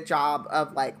do a good job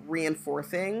of, like,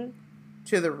 reinforcing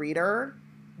to the reader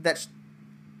that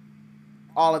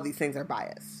all of these things are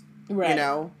biased. Right. You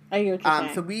know? I get what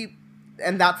you're saying.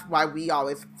 And that's why we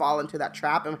always fall into that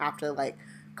trap and have to, like,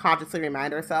 consciously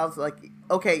remind ourselves, like,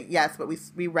 okay, yes, but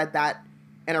we read that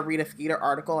in a Rita Skeeter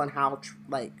article, and how,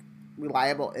 like,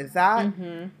 reliable is that?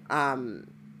 Mm-hmm.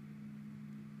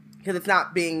 Because it's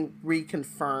not being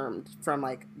reconfirmed from,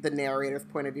 like, the narrator's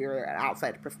point of view or an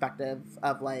outside perspective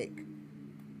of, like,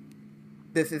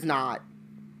 this is not,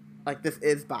 like, this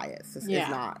is bias. This is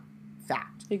not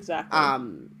fact. Exactly.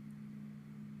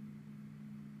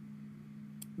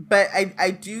 But I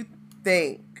do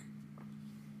think,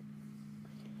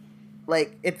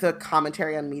 like, it's a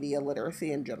commentary on media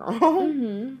literacy in general,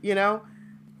 mm-hmm. you know?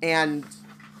 And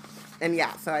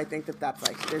yeah, so I think that's,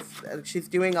 like, she's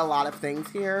doing a lot of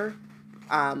things here,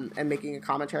 and making a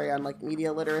commentary on, like,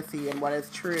 media literacy and what is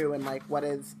true and, like, what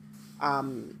is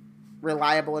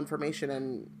reliable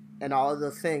information and all of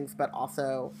those things, but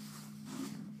also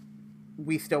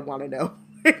we still want to know,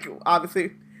 like,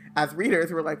 obviously, as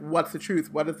readers, we're like, what's the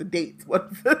truth? What is the dates?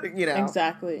 What's the, you know?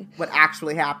 Exactly. What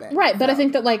actually happened. Right, but I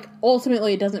think that, like,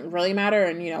 ultimately it doesn't really matter,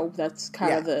 and, you know, that's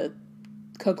kind of the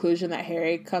conclusion that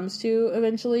Harry comes to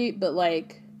eventually, but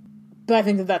I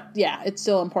think that it's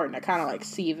still important to kind of, like,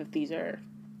 see that these are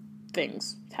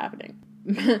things happening.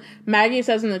 Maggie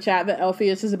says in the chat that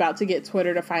Elphias is about to get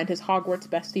Twitter to find his Hogwarts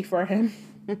bestie for him.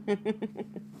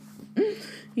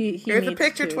 Here's a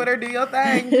picture, to. Twitter. Do your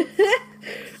thing.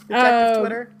 Detective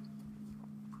Twitter.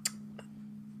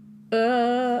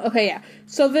 Okay, yeah.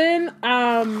 So then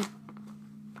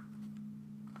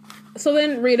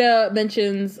Rita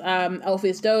mentions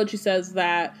Alpheus Doge. She says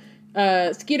that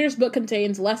Skeeter's book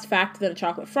contains less fact than a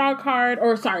chocolate frog card.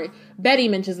 Or, sorry, Betty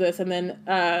mentions this, and then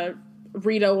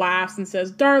Rita laughs and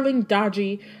says, "Darling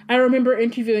Dodgy, I remember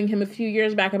interviewing him a few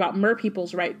years back about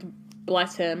merpeople's right to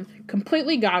bless him.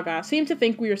 Completely gaga. Seemed to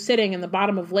think we were sitting in the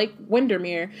bottom of Lake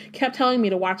Windermere. Kept telling me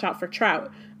to watch out for trout."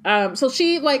 So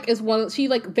she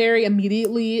very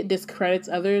immediately discredits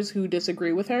others who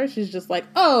disagree with her. She's just like,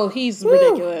 "Oh, he's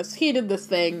ridiculous. He did this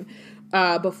thing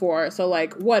before, so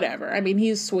like whatever. I mean,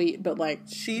 he's sweet, but like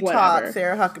she whatever." taught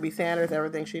Sarah Huckabee Sanders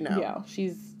everything she knows. Yeah,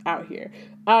 she's out here.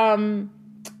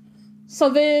 So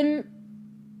then,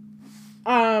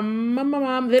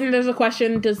 then there's a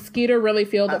question: does Skeeter really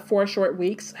feel that 4 short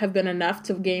weeks have been enough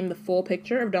to gain the full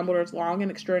picture of Dumbledore's long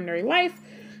and extraordinary life?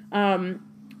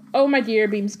 Oh, my dear,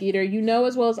 beamed Skeeter, you know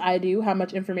as well as I do how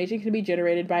much information can be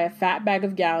generated by a fat bag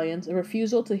of galleons, a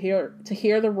refusal to hear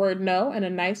the word no, and a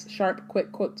nice, sharp,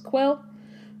 quick quill.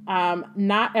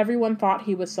 Not everyone thought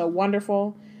he was so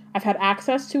wonderful. I've had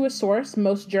access to a source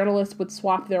most journalists would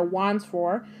swap their wands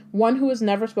for, one who has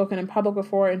never spoken in public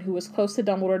before and who was close to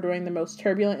Dumbledore during the most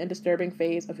turbulent and disturbing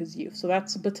phase of his youth. So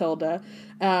that's Bathilda.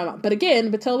 But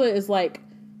again, Bathilda is like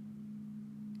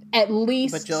at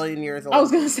least... bajillion years old. I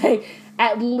was going to say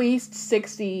at least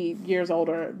 60 years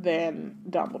older than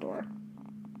Dumbledore.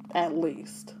 At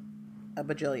least. A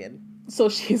bajillion. So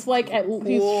she's like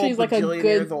she's like a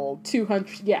good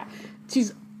 200. Yeah.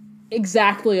 She's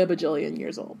exactly a bajillion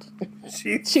years old.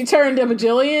 She turned a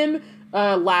bajillion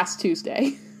last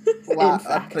Tuesday. Wow,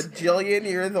 a bajillion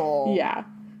years old. Yeah.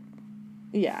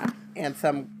 Yeah. And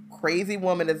some crazy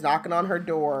woman is knocking on her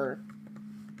door.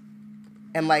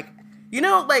 And like,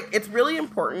 it's really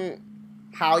important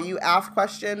how you ask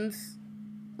questions.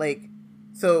 Like,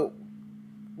 so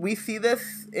we see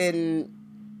this in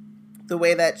the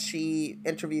way that she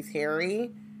interviews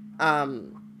Harry.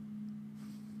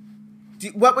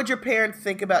 What would your parents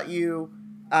think about you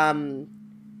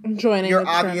joining your the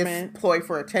obvious tournament ploy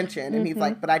for attention? And he's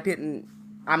like, but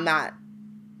I'm not,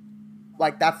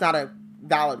 like, that's not a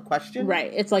valid question.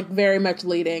 Right. It's like very much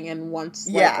leading and wants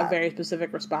like a very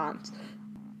specific response.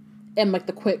 And like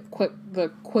the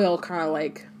quill kind of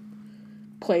like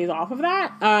plays off of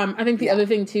that. I think the other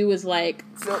thing too is like,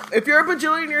 so if you're a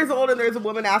bajillion years old and there's a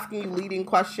woman asking you leading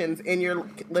questions in your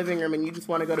living room and you just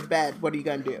want to go to bed, what are you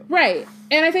gonna do? Right.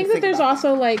 And I think that there's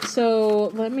also like, so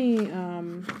let me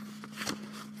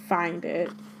find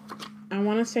it. I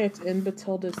want to say it's in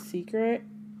Bathilda's Secret.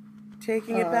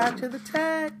 Taking it back to the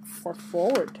text. Or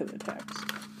forward to the text.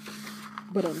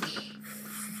 But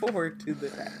forward to the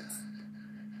text.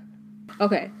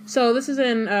 Okay, so this is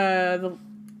in the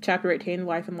Chapter 18,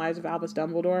 Life and Lives of Albus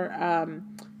Dumbledore.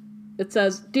 It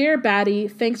says, "Dear Batty,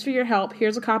 thanks for your help.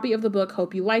 Here's a copy of the book.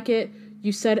 Hope you like it.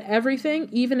 You said everything,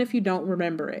 even if you don't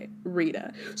remember it.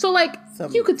 Rita." So, like,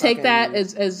 you could take that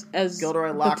as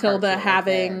Bathilda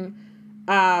having...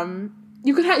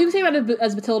 You could take that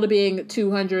as Bathilda being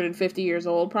 250 years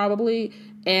old, probably,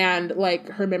 and, like,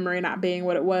 her memory not being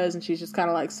what it was, and she's just kind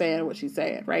of, like, saying what she's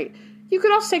saying, right? You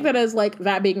could also take that as, like,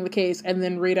 that being the case, and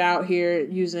then read out here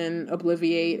using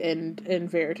Obliviate and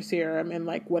Veritaserum and,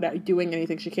 like, doing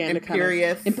anything she can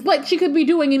Imperious. to kind of... Like, she could be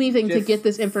doing anything to get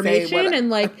this information, and,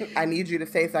 like... I need you to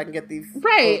say so I can get these...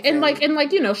 Right, and like,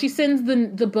 she sends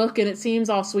the book, and it seems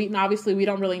all sweet, and obviously we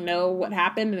don't really know what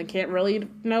happened, and can't really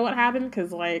know what happened,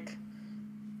 because, like...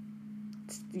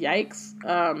 Yikes.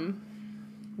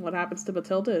 What happens to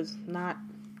Bathilda is not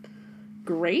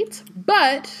great,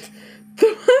 but...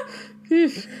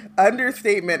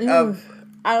 Understatement of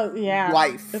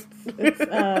life. It's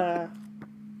a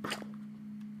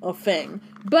thing.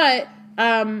 But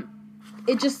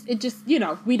it just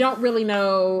we don't really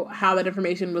know how that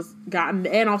information was gotten,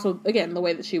 and also again the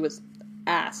way that she was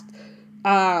asked.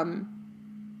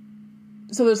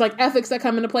 So there's like ethics that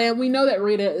come into play, and we know that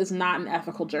Rita is not an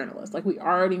ethical journalist. Like, we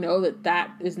already know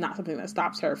that is not something that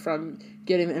stops her from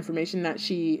getting the information that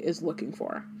she is looking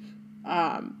for.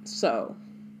 So,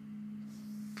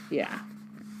 yeah.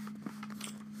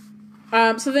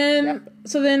 So then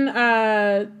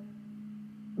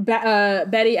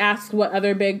Betty asks what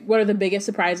are the biggest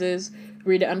surprises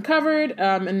Rita uncovered,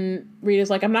 and Rita's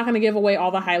like, I'm not going to give away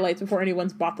all the highlights before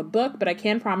anyone's bought the book, but I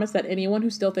can promise that anyone who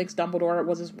still thinks Dumbledore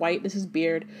was as white as his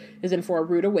beard is in for a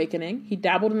rude awakening. He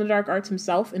dabbled in the dark arts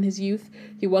himself in his youth.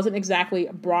 He wasn't exactly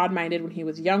broad-minded when he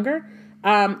was younger.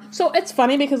 So it's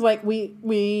funny because, like,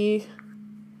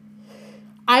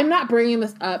 I'm not bringing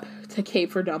this up to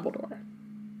cape for Dumbledore.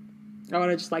 I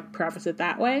want to just, like, preface it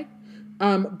that way.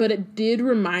 But it did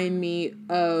remind me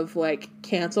of, like,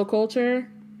 cancel culture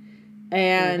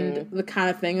and the kind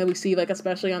of thing that we see, like,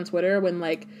 especially on Twitter when,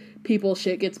 like, people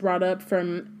shit gets brought up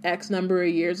from X number of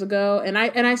years ago. And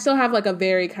I still have, like, a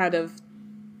very kind of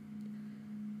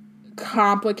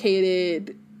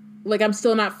complicated, like, I'm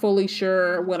still not fully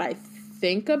sure what I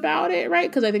think about it, right?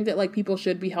 Because I think that, like, people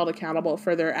should be held accountable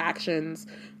for their actions,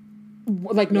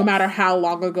 like, no matter how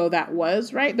long ago that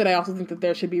was, right? But I also think that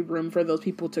there should be room for those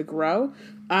people to grow.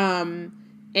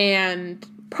 And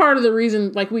part of the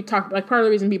reason, like, we talked, like, part of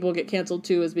the reason people get canceled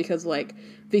too is because, like,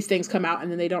 these things come out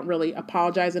and then they don't really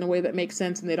apologize in a way that makes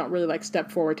sense, and they don't really, like,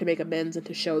 step forward to make amends and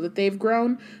to show that they've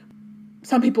grown.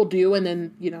 Some people do, and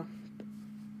then, you know,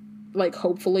 like,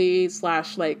 hopefully /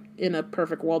 like, in a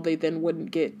perfect world, they then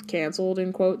wouldn't get canceled,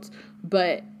 in quotes.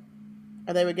 But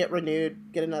or they would get renewed,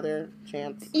 get another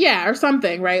chance. Yeah, or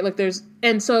something, right? Like,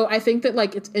 and so I think that,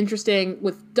 like, it's interesting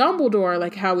with Dumbledore,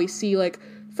 like, how we see, like,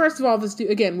 first of all, this dude,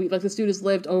 again, this dude has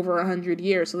lived over 100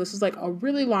 years, so this is, like, a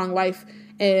really long life,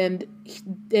 and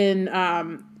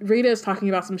Rita is talking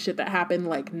about some shit that happened,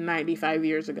 like, 95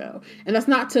 years ago. And that's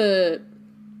not to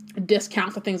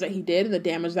discount the things that he did and the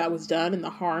damage that was done and the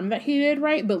harm that he did,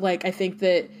 right? But, like, I think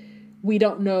that we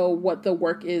don't know what the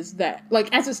work is that,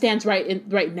 like, as it stands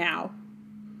right now,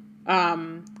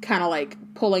 kind of, like,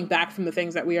 pulling back from the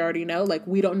things that we already know. Like,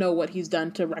 we don't know what he's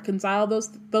done to reconcile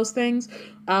those things.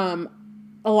 A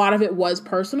lot of it was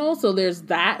personal, so there's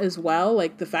that as well.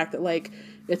 Like, the fact that, like,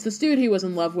 it's this dude he was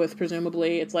in love with,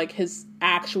 presumably. It's, like, his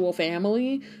actual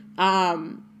family,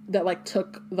 that, like,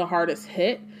 took the hardest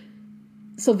hit.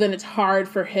 So then it's hard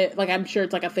for him, like, I'm sure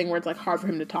it's, like, a thing where it's, like, hard for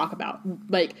him to talk about.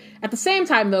 Like, at the same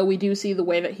time, though, we do see the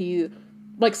way that he,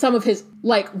 like, some of his,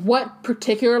 like, what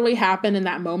particularly happened in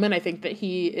that moment, I think that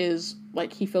he is,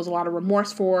 like, he feels a lot of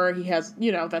remorse for. He has,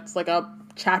 you know, that's, like, a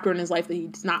chapter in his life that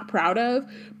he's not proud of.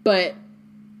 But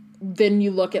then you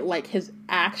look at, like, his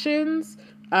actions,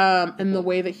 and the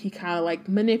way that he kind of, like,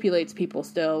 manipulates people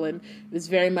still, and is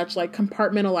very much, like,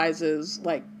 compartmentalizes,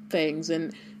 like, things,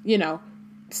 and, you know,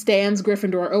 stands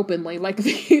Gryffindor openly. Like,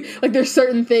 like, there's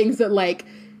certain things that, like,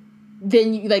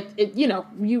 then you, like, it, you know,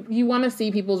 you want to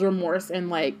see people's remorse and,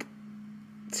 like,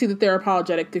 see that they're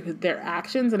apologetic to their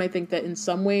actions. And I think that in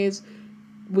some ways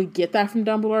we get that from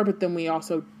Dumbledore, but then we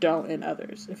also don't in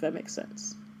others, if that makes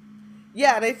sense.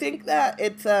 Yeah, and I think that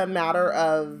it's a matter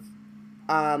of,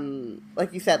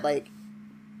 like you said, like,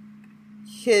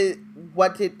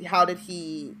 how did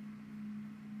he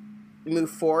move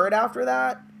forward after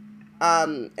that?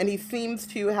 And he seems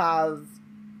to have,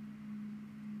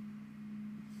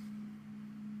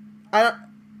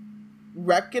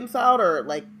 reconciled or,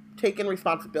 like, taken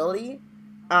responsibility.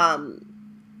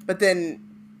 But then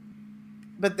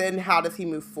how does he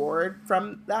move forward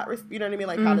from that? You know what I mean?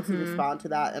 Like, how does he respond to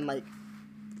that and, like,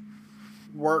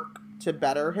 work to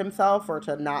better himself or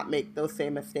to not make those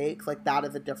same mistakes? Like, that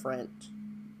is a different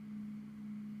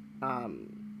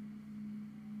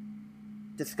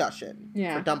discussion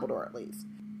for Dumbledore, at least.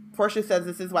 Portia says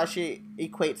this is why she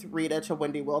equates Rita to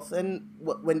Wendy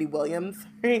Williams,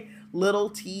 little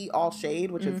T, all shade,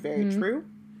 which is very true.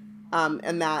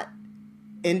 And that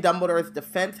in Dumbledore's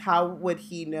defense, how would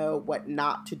he know what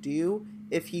not to do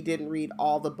if he didn't read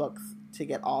all the books to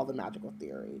get all the magical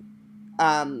theory?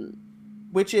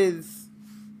 Which is,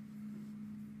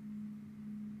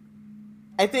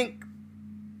 I think,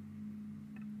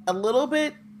 a little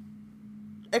bit,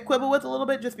 I quibble with a little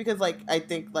bit, just because, like, I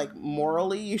think, like,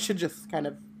 morally you should just kind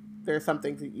of, there are some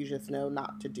things that you just know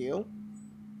not to do.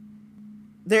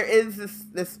 There is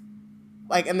this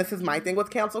like, and this is my thing with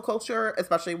cancel culture,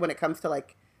 especially when it comes to,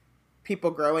 like,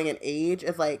 people growing in age,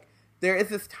 is, like, there is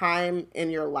this time in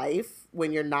your life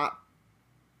when you're not,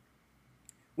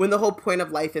 when the whole point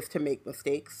of life is to make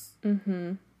mistakes,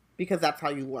 because that's how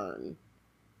you learn.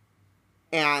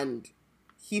 And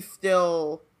he's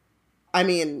still, I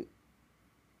mean,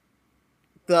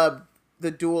 the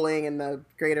dueling and the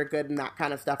greater good and that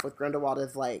kind of stuff with Grindelwald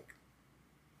is, like,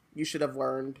 you should have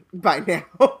learned by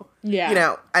now. Yeah. You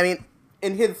know, I mean,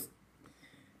 in his,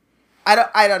 I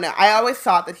don't know. I always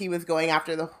thought that he was going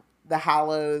after the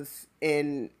Hallows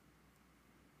in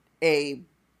a,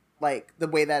 like, the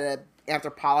way that an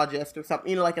anthropologist or something,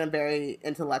 you know, like, in a very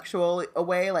intellectual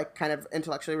way, like, kind of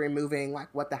intellectually removing, like,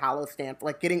 what the Hallows stand for,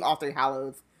 like, getting all three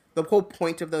Hallows. The whole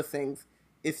point of those things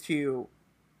is to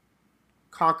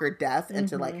conquer death and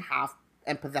to, like, have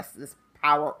and possess this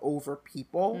power over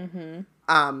people.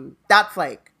 That's,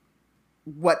 like,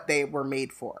 what they were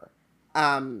made for.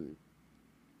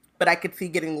 But I could see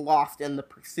getting lost in the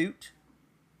pursuit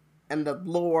and the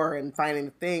lore and finding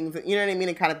the things, you know what I mean,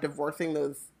 and kind of divorcing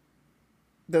those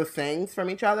things from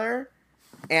each other,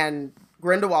 and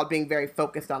Grindelwald being very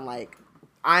focused on like,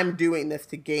 I'm doing this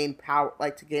to gain power,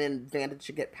 like to gain an advantage,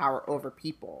 to get power over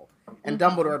people, and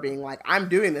Dumbledore being like, I'm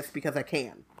doing this because I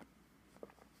can,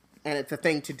 and it's a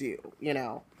thing to do, you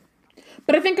know.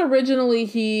 But I think originally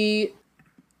he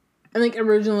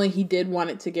did want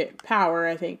it to get power.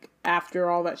 I think after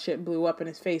all that shit blew up in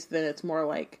his face, then it's more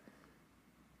like,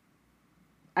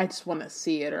 I just want to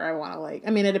see it, or I want to like. I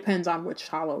mean, it depends on which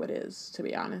Hollow it is, to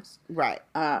be honest. Right.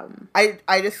 I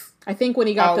think when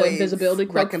he got the invisibility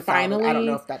cloak finally, I don't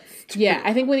know if that's true. Yeah,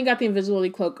 I think when he got the invisibility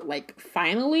cloak like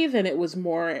finally, then it was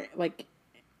more like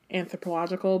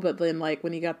anthropological. But then like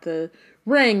when he got the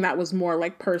ring, that was more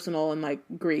like personal and like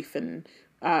grief and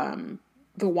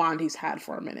the wand he's had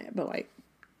for a minute. But like,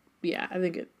 yeah, I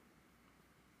think it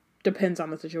depends on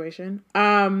the situation.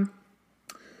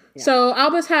 Yeah. So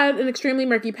Albus had an extremely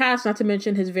murky past, not to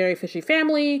mention his very fishy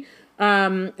family.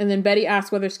 And then Betty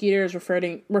asks whether Skeeter is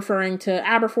referring to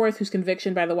Aberforth, whose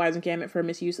conviction by the Wisencamp for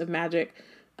misuse of magic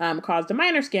caused a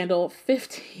minor scandal.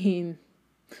 It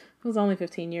was only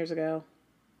 15 years ago.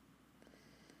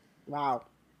 Wow.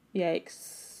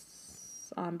 Yikes.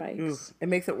 On bikes. Ooh, it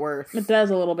makes it worse. It does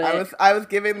a little bit. I was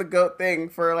giving the goat thing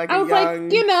for like I was young...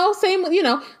 like, same,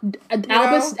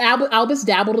 Albus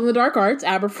dabbled in the dark arts.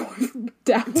 Aberforth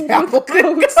dabbled with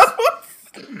goats.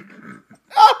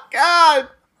 Oh, God.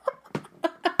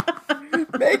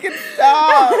 Make it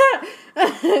stop.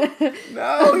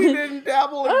 No, he didn't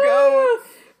dabble in goats.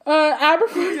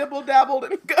 Aberforth... dabbled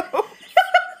in goats.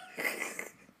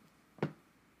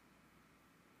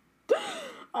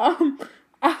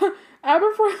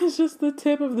 Aberforth is just the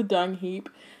tip of the dung heap.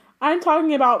 I'm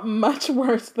talking about much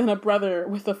worse than a brother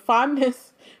with a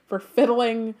fondness for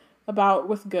fiddling about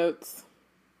with goats.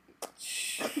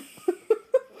 She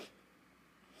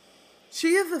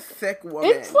is a sick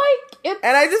woman. And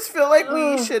I just feel like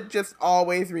we should just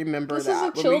always remember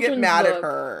that when we get mad at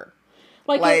her.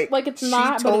 Like it's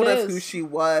not, she told but it us is. who she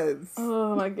was.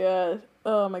 Oh my god.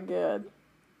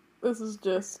 This is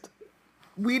just...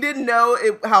 We didn't know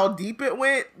how deep it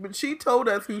went, but she told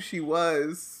us who she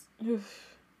was.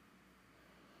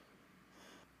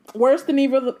 Worse than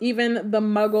even the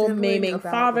Muggle maiming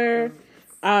father.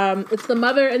 It's the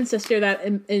mother and sister that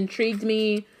intrigued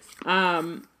me.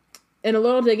 In a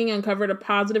little digging, uncovered a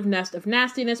positive nest of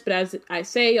nastiness, but as I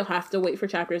say, you'll have to wait for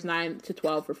chapters 9 to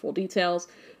 12 for full details.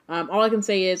 All I can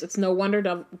say is it's no wonder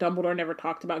Dumbledore never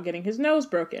talked about getting his nose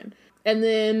broken. And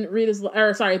then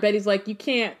Betty's like, you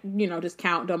can't, just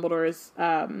count Dumbledore's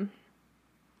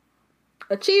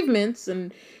achievements.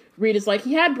 And Rita's like,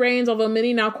 he had brains, although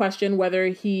many now question whether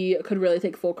he could really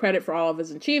take full credit for all of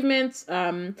his achievements.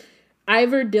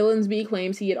 Ivor Dillinsby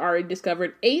claims he had already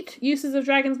discovered 8 uses of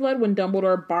dragon's blood when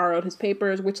Dumbledore borrowed his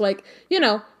papers, which, could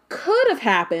have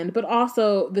happened, but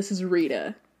also, this is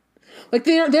Rita. Like,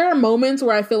 there are moments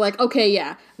where I feel like, okay,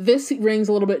 yeah, this rings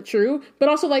a little bit true, but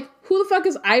also, who the fuck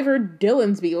is Ivor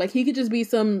Dillinsby? Like, he could just be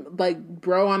some,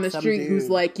 bro on the street dude who's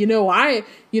like,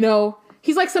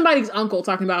 he's like somebody's uncle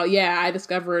talking about, yeah, I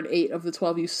discovered 8 of the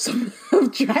 12 uses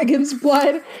of dragon's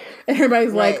blood, and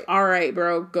everybody's like, all right,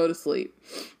 bro, go to sleep.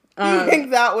 He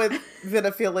hangs out with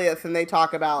Xenophilius and they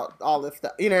talk about all this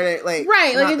stuff. You know, right,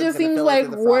 it just seems like,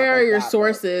 where are your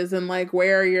sources and,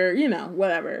 where are your,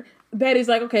 whatever. Betty's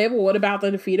like, okay, well, what about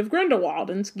the defeat of Grindelwald?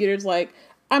 And Skeeter's like,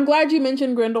 I'm glad you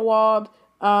mentioned Grindelwald.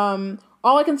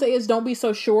 All I can say is don't be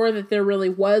so sure that there really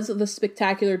was the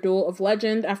spectacular duel of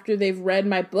legend. After they've read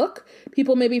my book,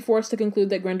 people may be forced to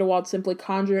conclude that Grindelwald simply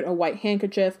conjured a white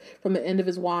handkerchief from the end of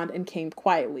his wand and came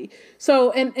quietly.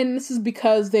 So, and this is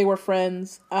because they were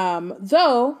friends.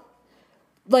 Though,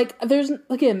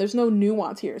 there's no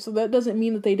nuance here. So that doesn't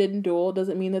mean that they didn't duel. It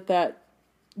doesn't mean that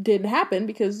didn't happen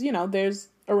because, there's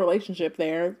a relationship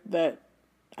there that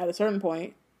at a certain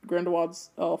point,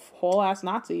 Grindelwald's a whole ass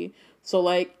Nazi. So,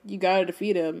 you gotta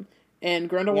defeat him. And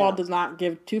Grindelwald does not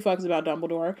give 2 fucks about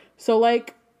Dumbledore. So,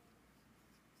 let's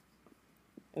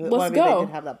go. They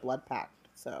could have that blood pact,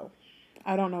 so.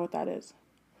 I don't know what that is.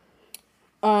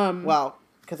 Well,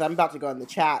 because I'm about to go in the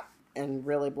chat and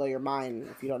really blow your mind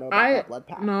if you don't know about that blood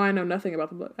pact. No, I know nothing about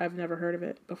the blood. I've never heard of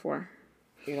it before.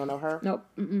 You don't know her? Nope.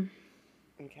 Mm-mm.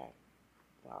 Okay.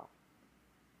 Well,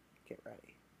 get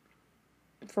ready.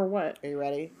 For what? Are you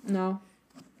ready? No.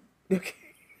 Okay.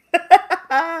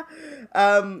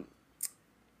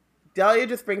 Delia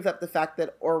just brings up the fact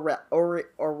that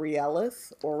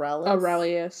Aurelius,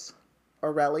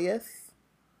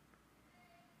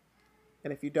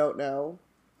 and if you don't know,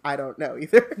 I don't know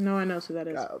either. No, I know who that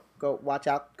is. Go watch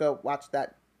that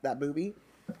movie.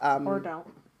 Or don't.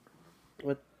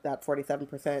 With that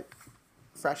 47%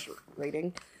 fresh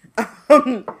rating.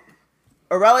 Um,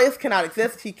 Aurelius cannot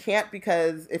exist. He can't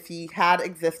because if he had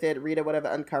existed, Rita would have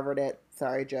uncovered it.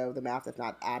 Sorry, Joe, the math does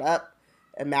not add up.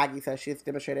 And Maggie says she has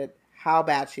demonstrated how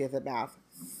bad she is at math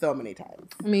so many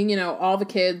times. I mean, you know, all the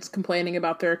kids complaining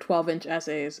about their 12-inch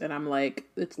essays, and I'm like,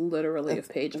 it's literally a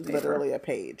page of paper. Literally a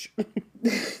page.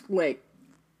 Like,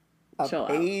 a chill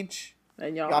page? Out.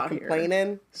 And y'all out complaining?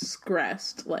 Here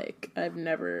stressed. Like,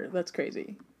 that's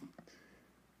crazy.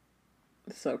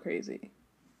 So crazy.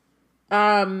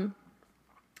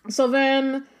 So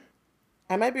then...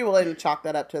 I might be willing to chalk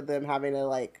that up to them having to,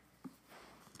 like,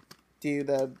 do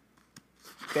the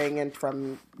banging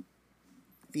from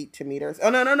feet to meters. Oh,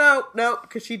 no,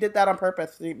 because she did that on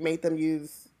purpose. She made them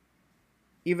use,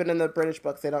 even in the British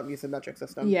books, they don't use the metric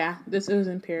system. Yeah, it was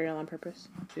imperial on purpose.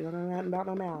 She don't know nothing about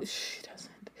no math. She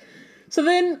doesn't. So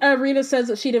then Rita says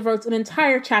that she devotes an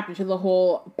entire chapter to the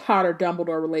whole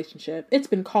Potter-Dumbledore relationship. It's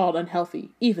been called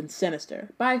unhealthy, even sinister.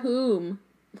 By whom?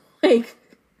 Like,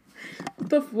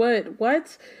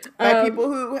 what? By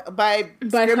people by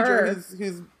Scrimger, her.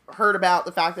 who's heard about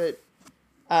the fact that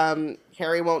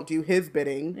Harry won't do his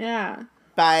bidding. Yeah.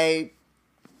 By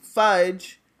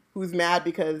Fudge, who's mad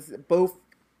because both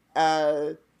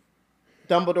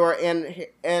Dumbledore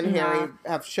and Harry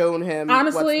have shown him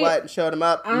what's what and showed him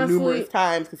up numerous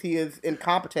times because he is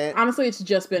incompetent. Honestly, it's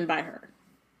just been by her.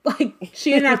 Like,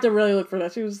 she didn't have to really look for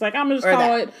that. She was like,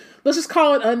 let's just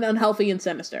call it unhealthy and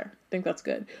sinister. I think that's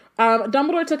good.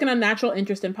 Dumbledore took an unnatural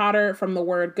interest in Potter from the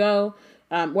word go.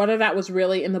 Whether that was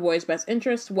really in the boy's best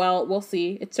interest, well, we'll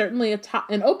see. It's certainly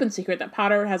an open secret that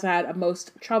Potter has had a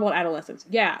most troubled adolescence.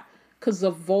 Yeah, because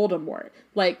of Voldemort.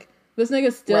 Like, this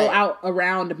nigga's still out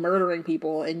around murdering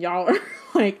people, and y'all are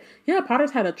like, yeah,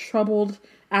 Potter's had a troubled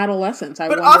adolescence.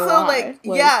 But also, like,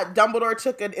 yeah, Dumbledore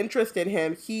took an interest in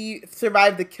him. He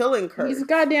survived the killing curse. He's a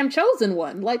goddamn chosen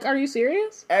one. Like, are you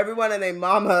serious? Everyone and their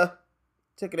mama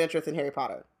took an interest in Harry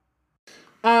Potter.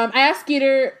 I asked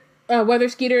Skeeter whether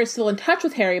Skeeter is still in touch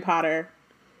with Harry Potter.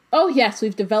 Oh, yes,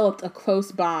 we've developed a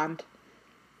close bond.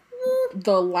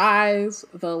 The lies.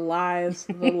 The life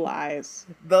and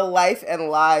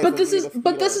lies. But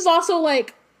this is also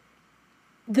like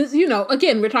this, you know,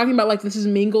 again, we're talking about like this is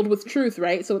mingled with truth,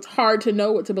 right? So it's hard to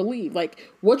know what to believe.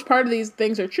 Like, which part of these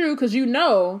things are true? Because you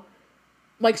know,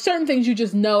 like certain things you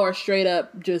just know are straight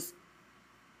up just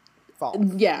false.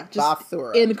 Yeah, just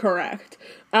incorrect.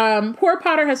 Poor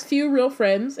Potter has few real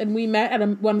friends, and we met at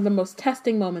one of the most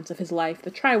testing moments of his life, the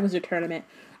Triwizard Tournament.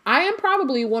 I am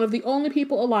probably one of the only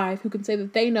people alive who can say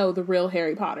that they know the real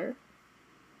Harry Potter.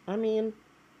 I mean,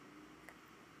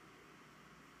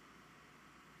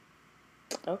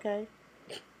 okay.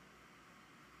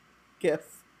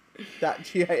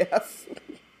 Gif.gif.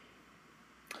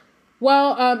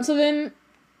 Well, so then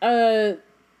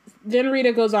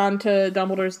Rita goes on to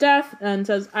Dumbledore's death and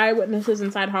says, eyewitnesses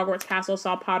inside Hogwarts Castle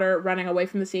saw Potter running away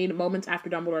from the scene moments after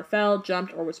Dumbledore fell,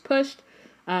 jumped, or was pushed.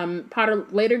 Potter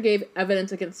later gave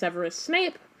evidence against Severus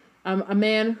Snape, a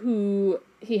man who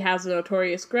he has a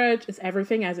notorious grudge. Is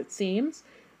everything as it seems?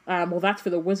 Well, that's for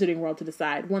the wizarding world to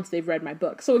decide once they've read my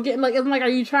book. So again, like, are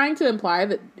you trying to imply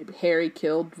that Harry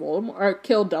killed Voldemort or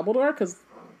killed Dumbledore? Because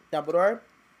Dumbledore,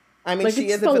 I mean, like, she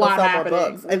isn't going to sell more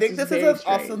books. I think this is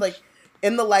also like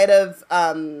in the light of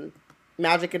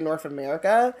magic in North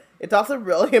America. It's also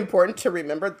really important to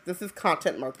remember this is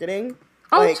content marketing.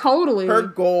 Oh, like, totally. Her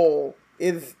goal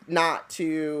is not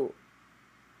to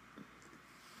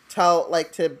tell,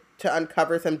 like, to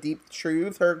uncover some deep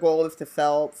truths. Her goal is to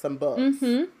sell some books.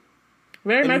 Mm-hmm.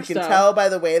 Very much so. You can tell by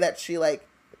the way that she, like,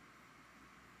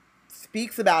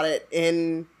 speaks about it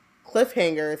in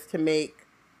cliffhangers to make,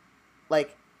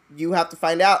 like, you have to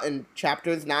find out in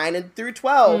chapters 9 and through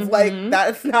 12. Mm-hmm. Like,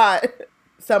 that's not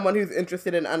someone who's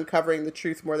interested in uncovering the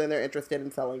truth more than they're interested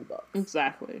in selling books.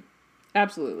 Exactly.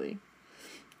 Absolutely.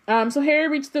 So Harry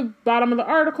reached the bottom of the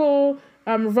article.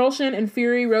 Revulsion and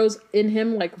fury rose in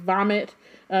him like vomit.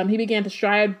 He began to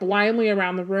stride blindly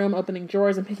around the room, opening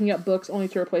drawers and picking up books only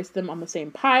to replace them on the same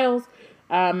piles.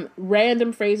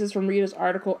 Random phrases from Rita's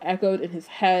article echoed in his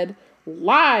head.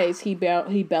 Lies, he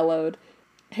bellowed.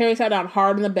 Harry sat down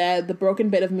hard in the bed. The broken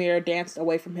bit of mirror danced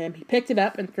away from him. He picked it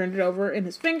up and turned it over in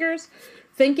his fingers,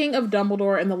 thinking of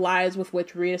Dumbledore and the lies with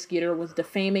which Rita Skeeter was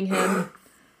defaming him.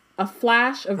 A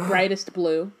flash of brightest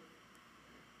blue.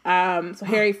 So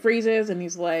Harry freezes and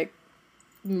he's like,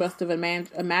 must have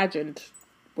imagined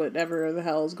whatever the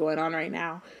hell is going on right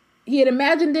now. He had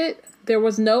imagined it. There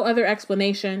was no other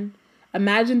explanation.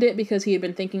 Imagined it because he had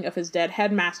been thinking of his dead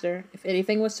headmaster. If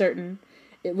anything was certain,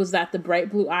 it was that the bright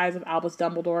blue eyes of Albus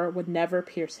Dumbledore would never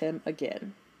pierce him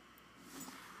again.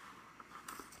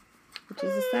 which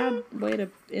is a sad way to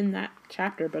end that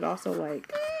chapter, but also,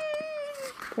 like,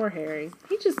 poor Harry.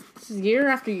 He just year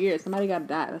after year, somebody got to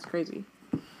die. That's crazy.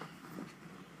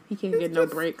 He can't get no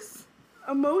breaks.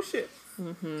 Emotions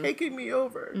taking me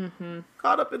over.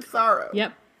 Caught up in sorrow.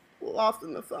 Yep. Lost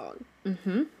in the song.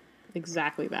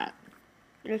 Exactly that.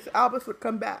 And if Albus would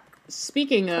come back.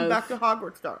 Speaking Come back to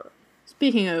Hogwarts, daughter.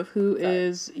 Speaking of, who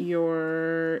is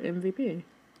your MVP?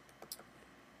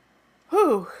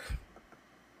 Whew.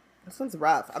 This one's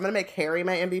rough. I'm going to make Harry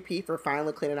my MVP for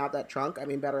finally cleaning out that trunk. I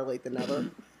mean, better late than never.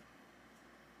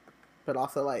 But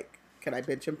also, like, can I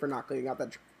bitch him for not cleaning out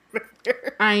that trunk?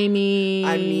 I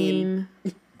mean...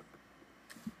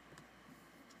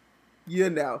 You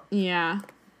know. Yeah.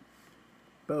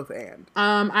 Both and.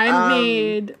 I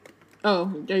made...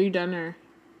 Oh, are you done, or...?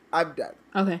 I'm done.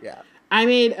 Okay. Yeah. I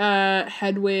made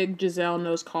Hedwig Giselle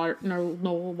Knowles Carter.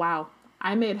 No, wow.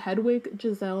 I made Hedwig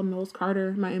Giselle Knowles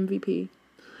Carter my MVP.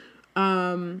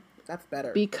 That's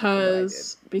better.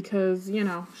 Because you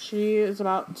know, she is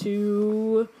about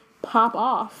to pop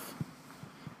off,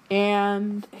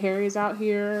 and Harry's out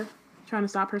here trying to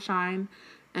stop her shine,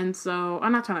 and so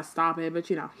I'm not trying to stop it, but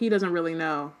you know, he doesn't really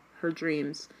know her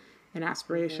dreams and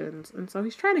aspirations, and so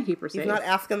he's trying to keep her safe. He's not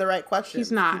asking the right questions.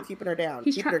 He's not. He's keeping her down.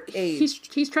 He's keeping her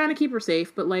caged. He's trying to keep her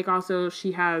safe, but like also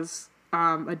she has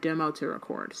a demo to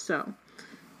record, so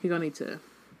he's gonna need to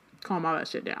calm all that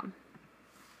shit down.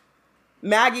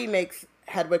 Maggie makes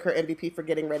Hedwig her MVP for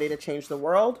getting ready to change the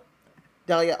world.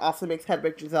 Delia also makes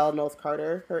Hedwig Giselle Knowles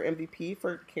Carter her MVP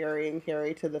for carrying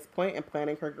Harry to this point and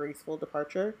planning her graceful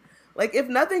departure. Like, if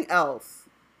nothing else,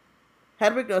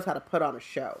 Hedwig knows how to put on a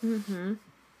show.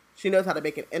 She knows how to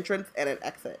make an entrance and an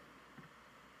exit.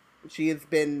 She has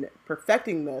been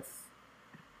perfecting this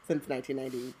since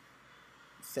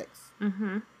 1996.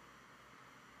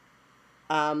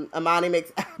 Amani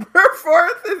makes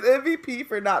Aberforth his MVP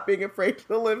for not being afraid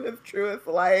to live his truest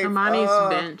life. Amani's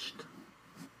benched.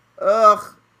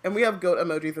 Ugh. And we have goat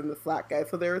emojis in the Slack, guys,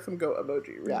 so there are some goat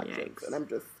emoji reactions. Yikes. And I'm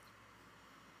just...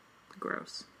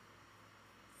 Gross.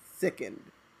 Sickened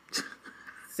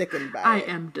by I it.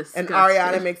 am disgusted. And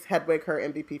Ariana makes Hedwig her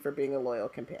MVP for being a loyal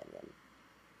companion.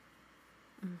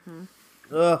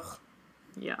 Ugh.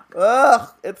 Yeah. Ugh.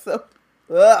 It's so...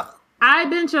 Ugh. I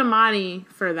bench Amani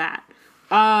for that.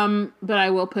 But I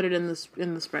will put it in the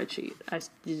spreadsheet. It's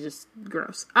just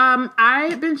gross.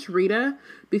 I bench Rita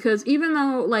because even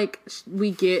though, like,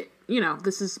 we get, you know,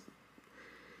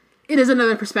 it is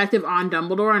another perspective on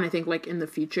Dumbledore, and I think, like, in the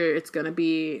future, it's gonna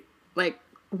be, like,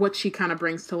 what she kind of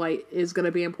brings to light is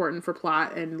gonna be important for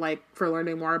plot and, like, for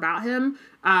learning more about him.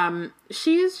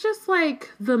 She's just,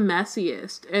 like, the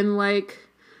messiest, and, like,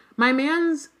 my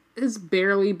man's has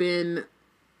barely been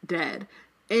dead.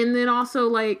 And then also,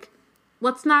 like,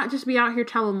 let's not just be out here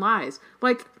telling lies.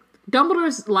 Like,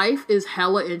 Dumbledore's life is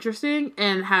hella interesting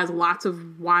and has lots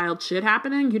of wild shit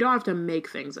happening. You don't have to make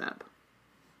things up.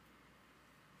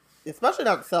 Especially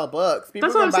not to sell books. People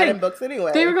That's are what going to I'm buy saying. them books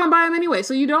anyway. They were going to buy them anyway.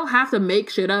 So you don't have to make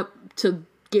shit up to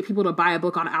get people to buy a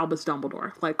book on Albus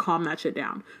Dumbledore. Like, calm that shit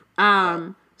down.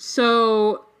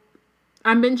 So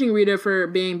I'm binging Rita for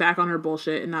being back on her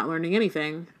bullshit and not learning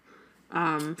anything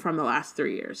from the last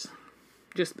 3 years.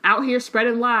 Just out here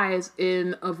spreading lies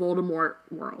in a Voldemort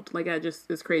world. Like,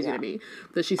 it's crazy to me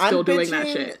that she's still doing that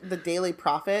shit. The Daily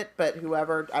Prophet, but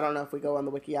whoever, I don't know if we go on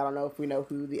the wiki, I don't know if we know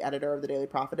who the editor of the Daily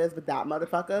Prophet is, but that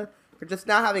motherfucker, for just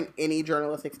not having any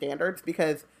journalistic standards,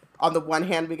 because on the one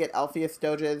hand, we get Alpheus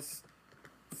Doge's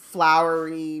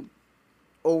flowery,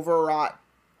 overwrought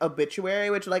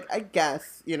obituary, which, like, I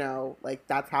guess, you know, like,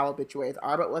 that's how obituaries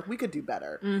are, but, like, we could do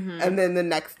better. And then the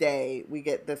next day we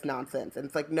get this nonsense, and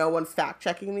it's like no one's fact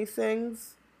checking these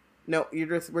things. No,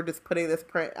 we're just putting this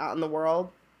print out in the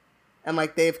world, and,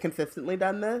 like, they've consistently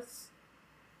done this.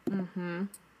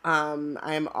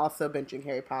 I am also benching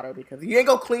Harry Potter because you ain't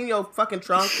go clean your fucking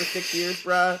trunk for 6 years,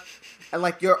 bruh. And,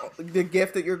 like, the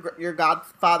gift that your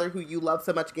godfather who you love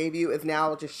so much gave you is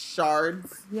now just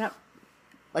shards. Yep.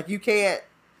 Like, you can't.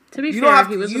 To be you fair, don't have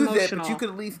he to was use emotional. it, but you could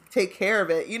at least take care of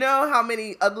it. You know how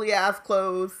many ugly ass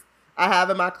clothes I have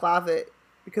in my closet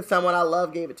because someone I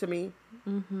love gave it to me?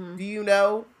 Do you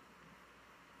know?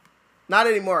 Not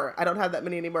anymore. I don't have that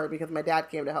many anymore because my dad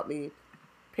came to help me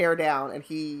pare down, and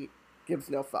he gives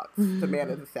no fucks. The man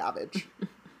is a savage.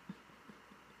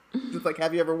 Just like,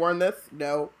 have you ever worn this?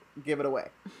 No. Give it away.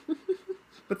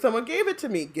 But someone gave it to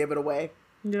me. Give it away.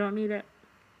 You don't need it.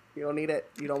 You don't need it.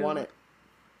 You don't want it.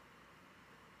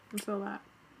 I feel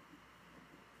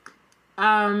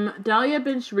that. Delia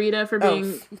benched Rita for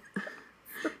being...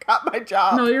 Got my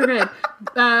job. No, you're good.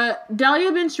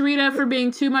 Delia benched Rita for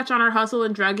being too much on her hustle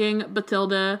and drugging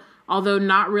Bathilda although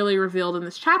not really revealed in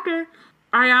this chapter.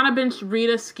 Ariana benched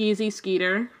Rita Skeezy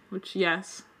Skeeter, which,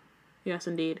 yes,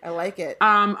 indeed. I like it.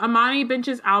 Amani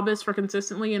benches Albus for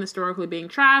consistently and historically being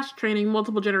trash, training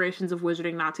multiple generations of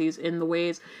wizarding Nazis in the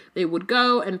ways they would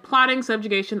go, and plotting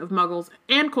subjugation of muggles,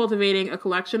 and cultivating a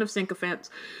collection of sycophants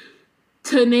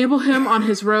to enable him on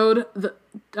his road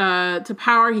to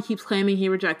power he keeps claiming he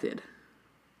rejected.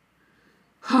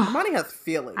 Amani has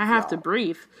feelings. I have to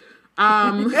breathe.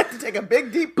 You have to take a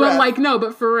big, deep breath.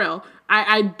 But for real,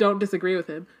 I don't disagree with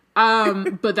him.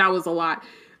 But that was a lot.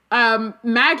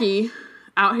 Maggie,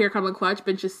 out here coming clutch,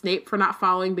 benches Snape for not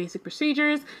following basic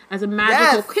procedures as a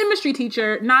magical chemistry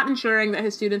teacher, not ensuring that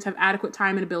his students have adequate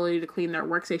time and ability to clean their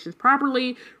workstations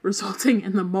properly, resulting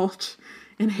in the mulch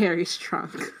in Harry's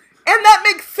trunk. And that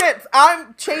makes sense.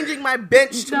 I'm changing my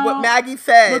bench to what Maggie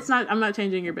said. I'm not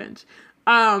changing your bench.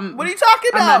 What are you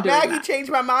talking about? Maggie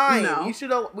changed my mind. No.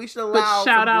 We should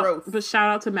allow growth. But shout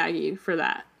out to Maggie for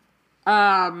that.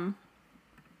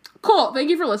 Cool. Thank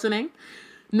you for listening.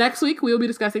 Next week, we will be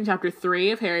discussing Chapter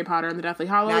 3 of Harry Potter and the Deathly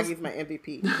Hallows. Maggie's my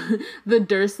MVP. The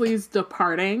Dursleys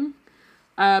departing.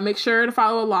 Make sure to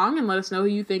follow along and let us know who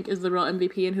you think is the real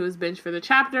MVP and who is benched for the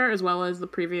chapter, as well as the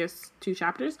previous 2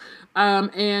 chapters.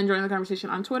 And join the conversation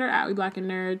on Twitter at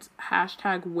WeBlackandNerds,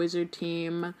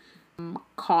 #WizardTeam.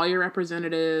 Call your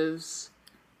representatives.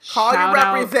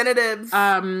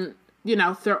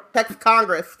 Text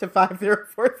Congress to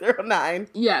 50409.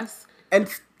 Yes. And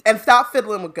stop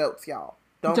fiddling with goats, y'all.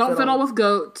 Don't fiddle with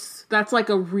goats. That's like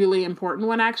a really important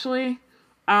one, actually.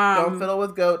 Don't fiddle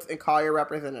with goats and call your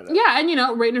representative. Yeah,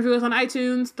 and rate and review us on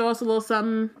iTunes. Throw us a little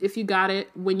something if you got it,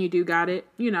 when you do got it.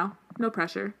 No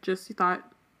pressure. Just you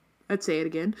thought I'd say it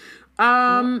again.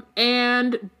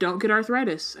 And don't get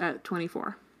arthritis at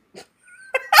 24.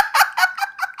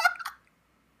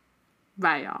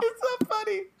 Bye, y'all. It's so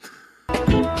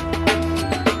funny.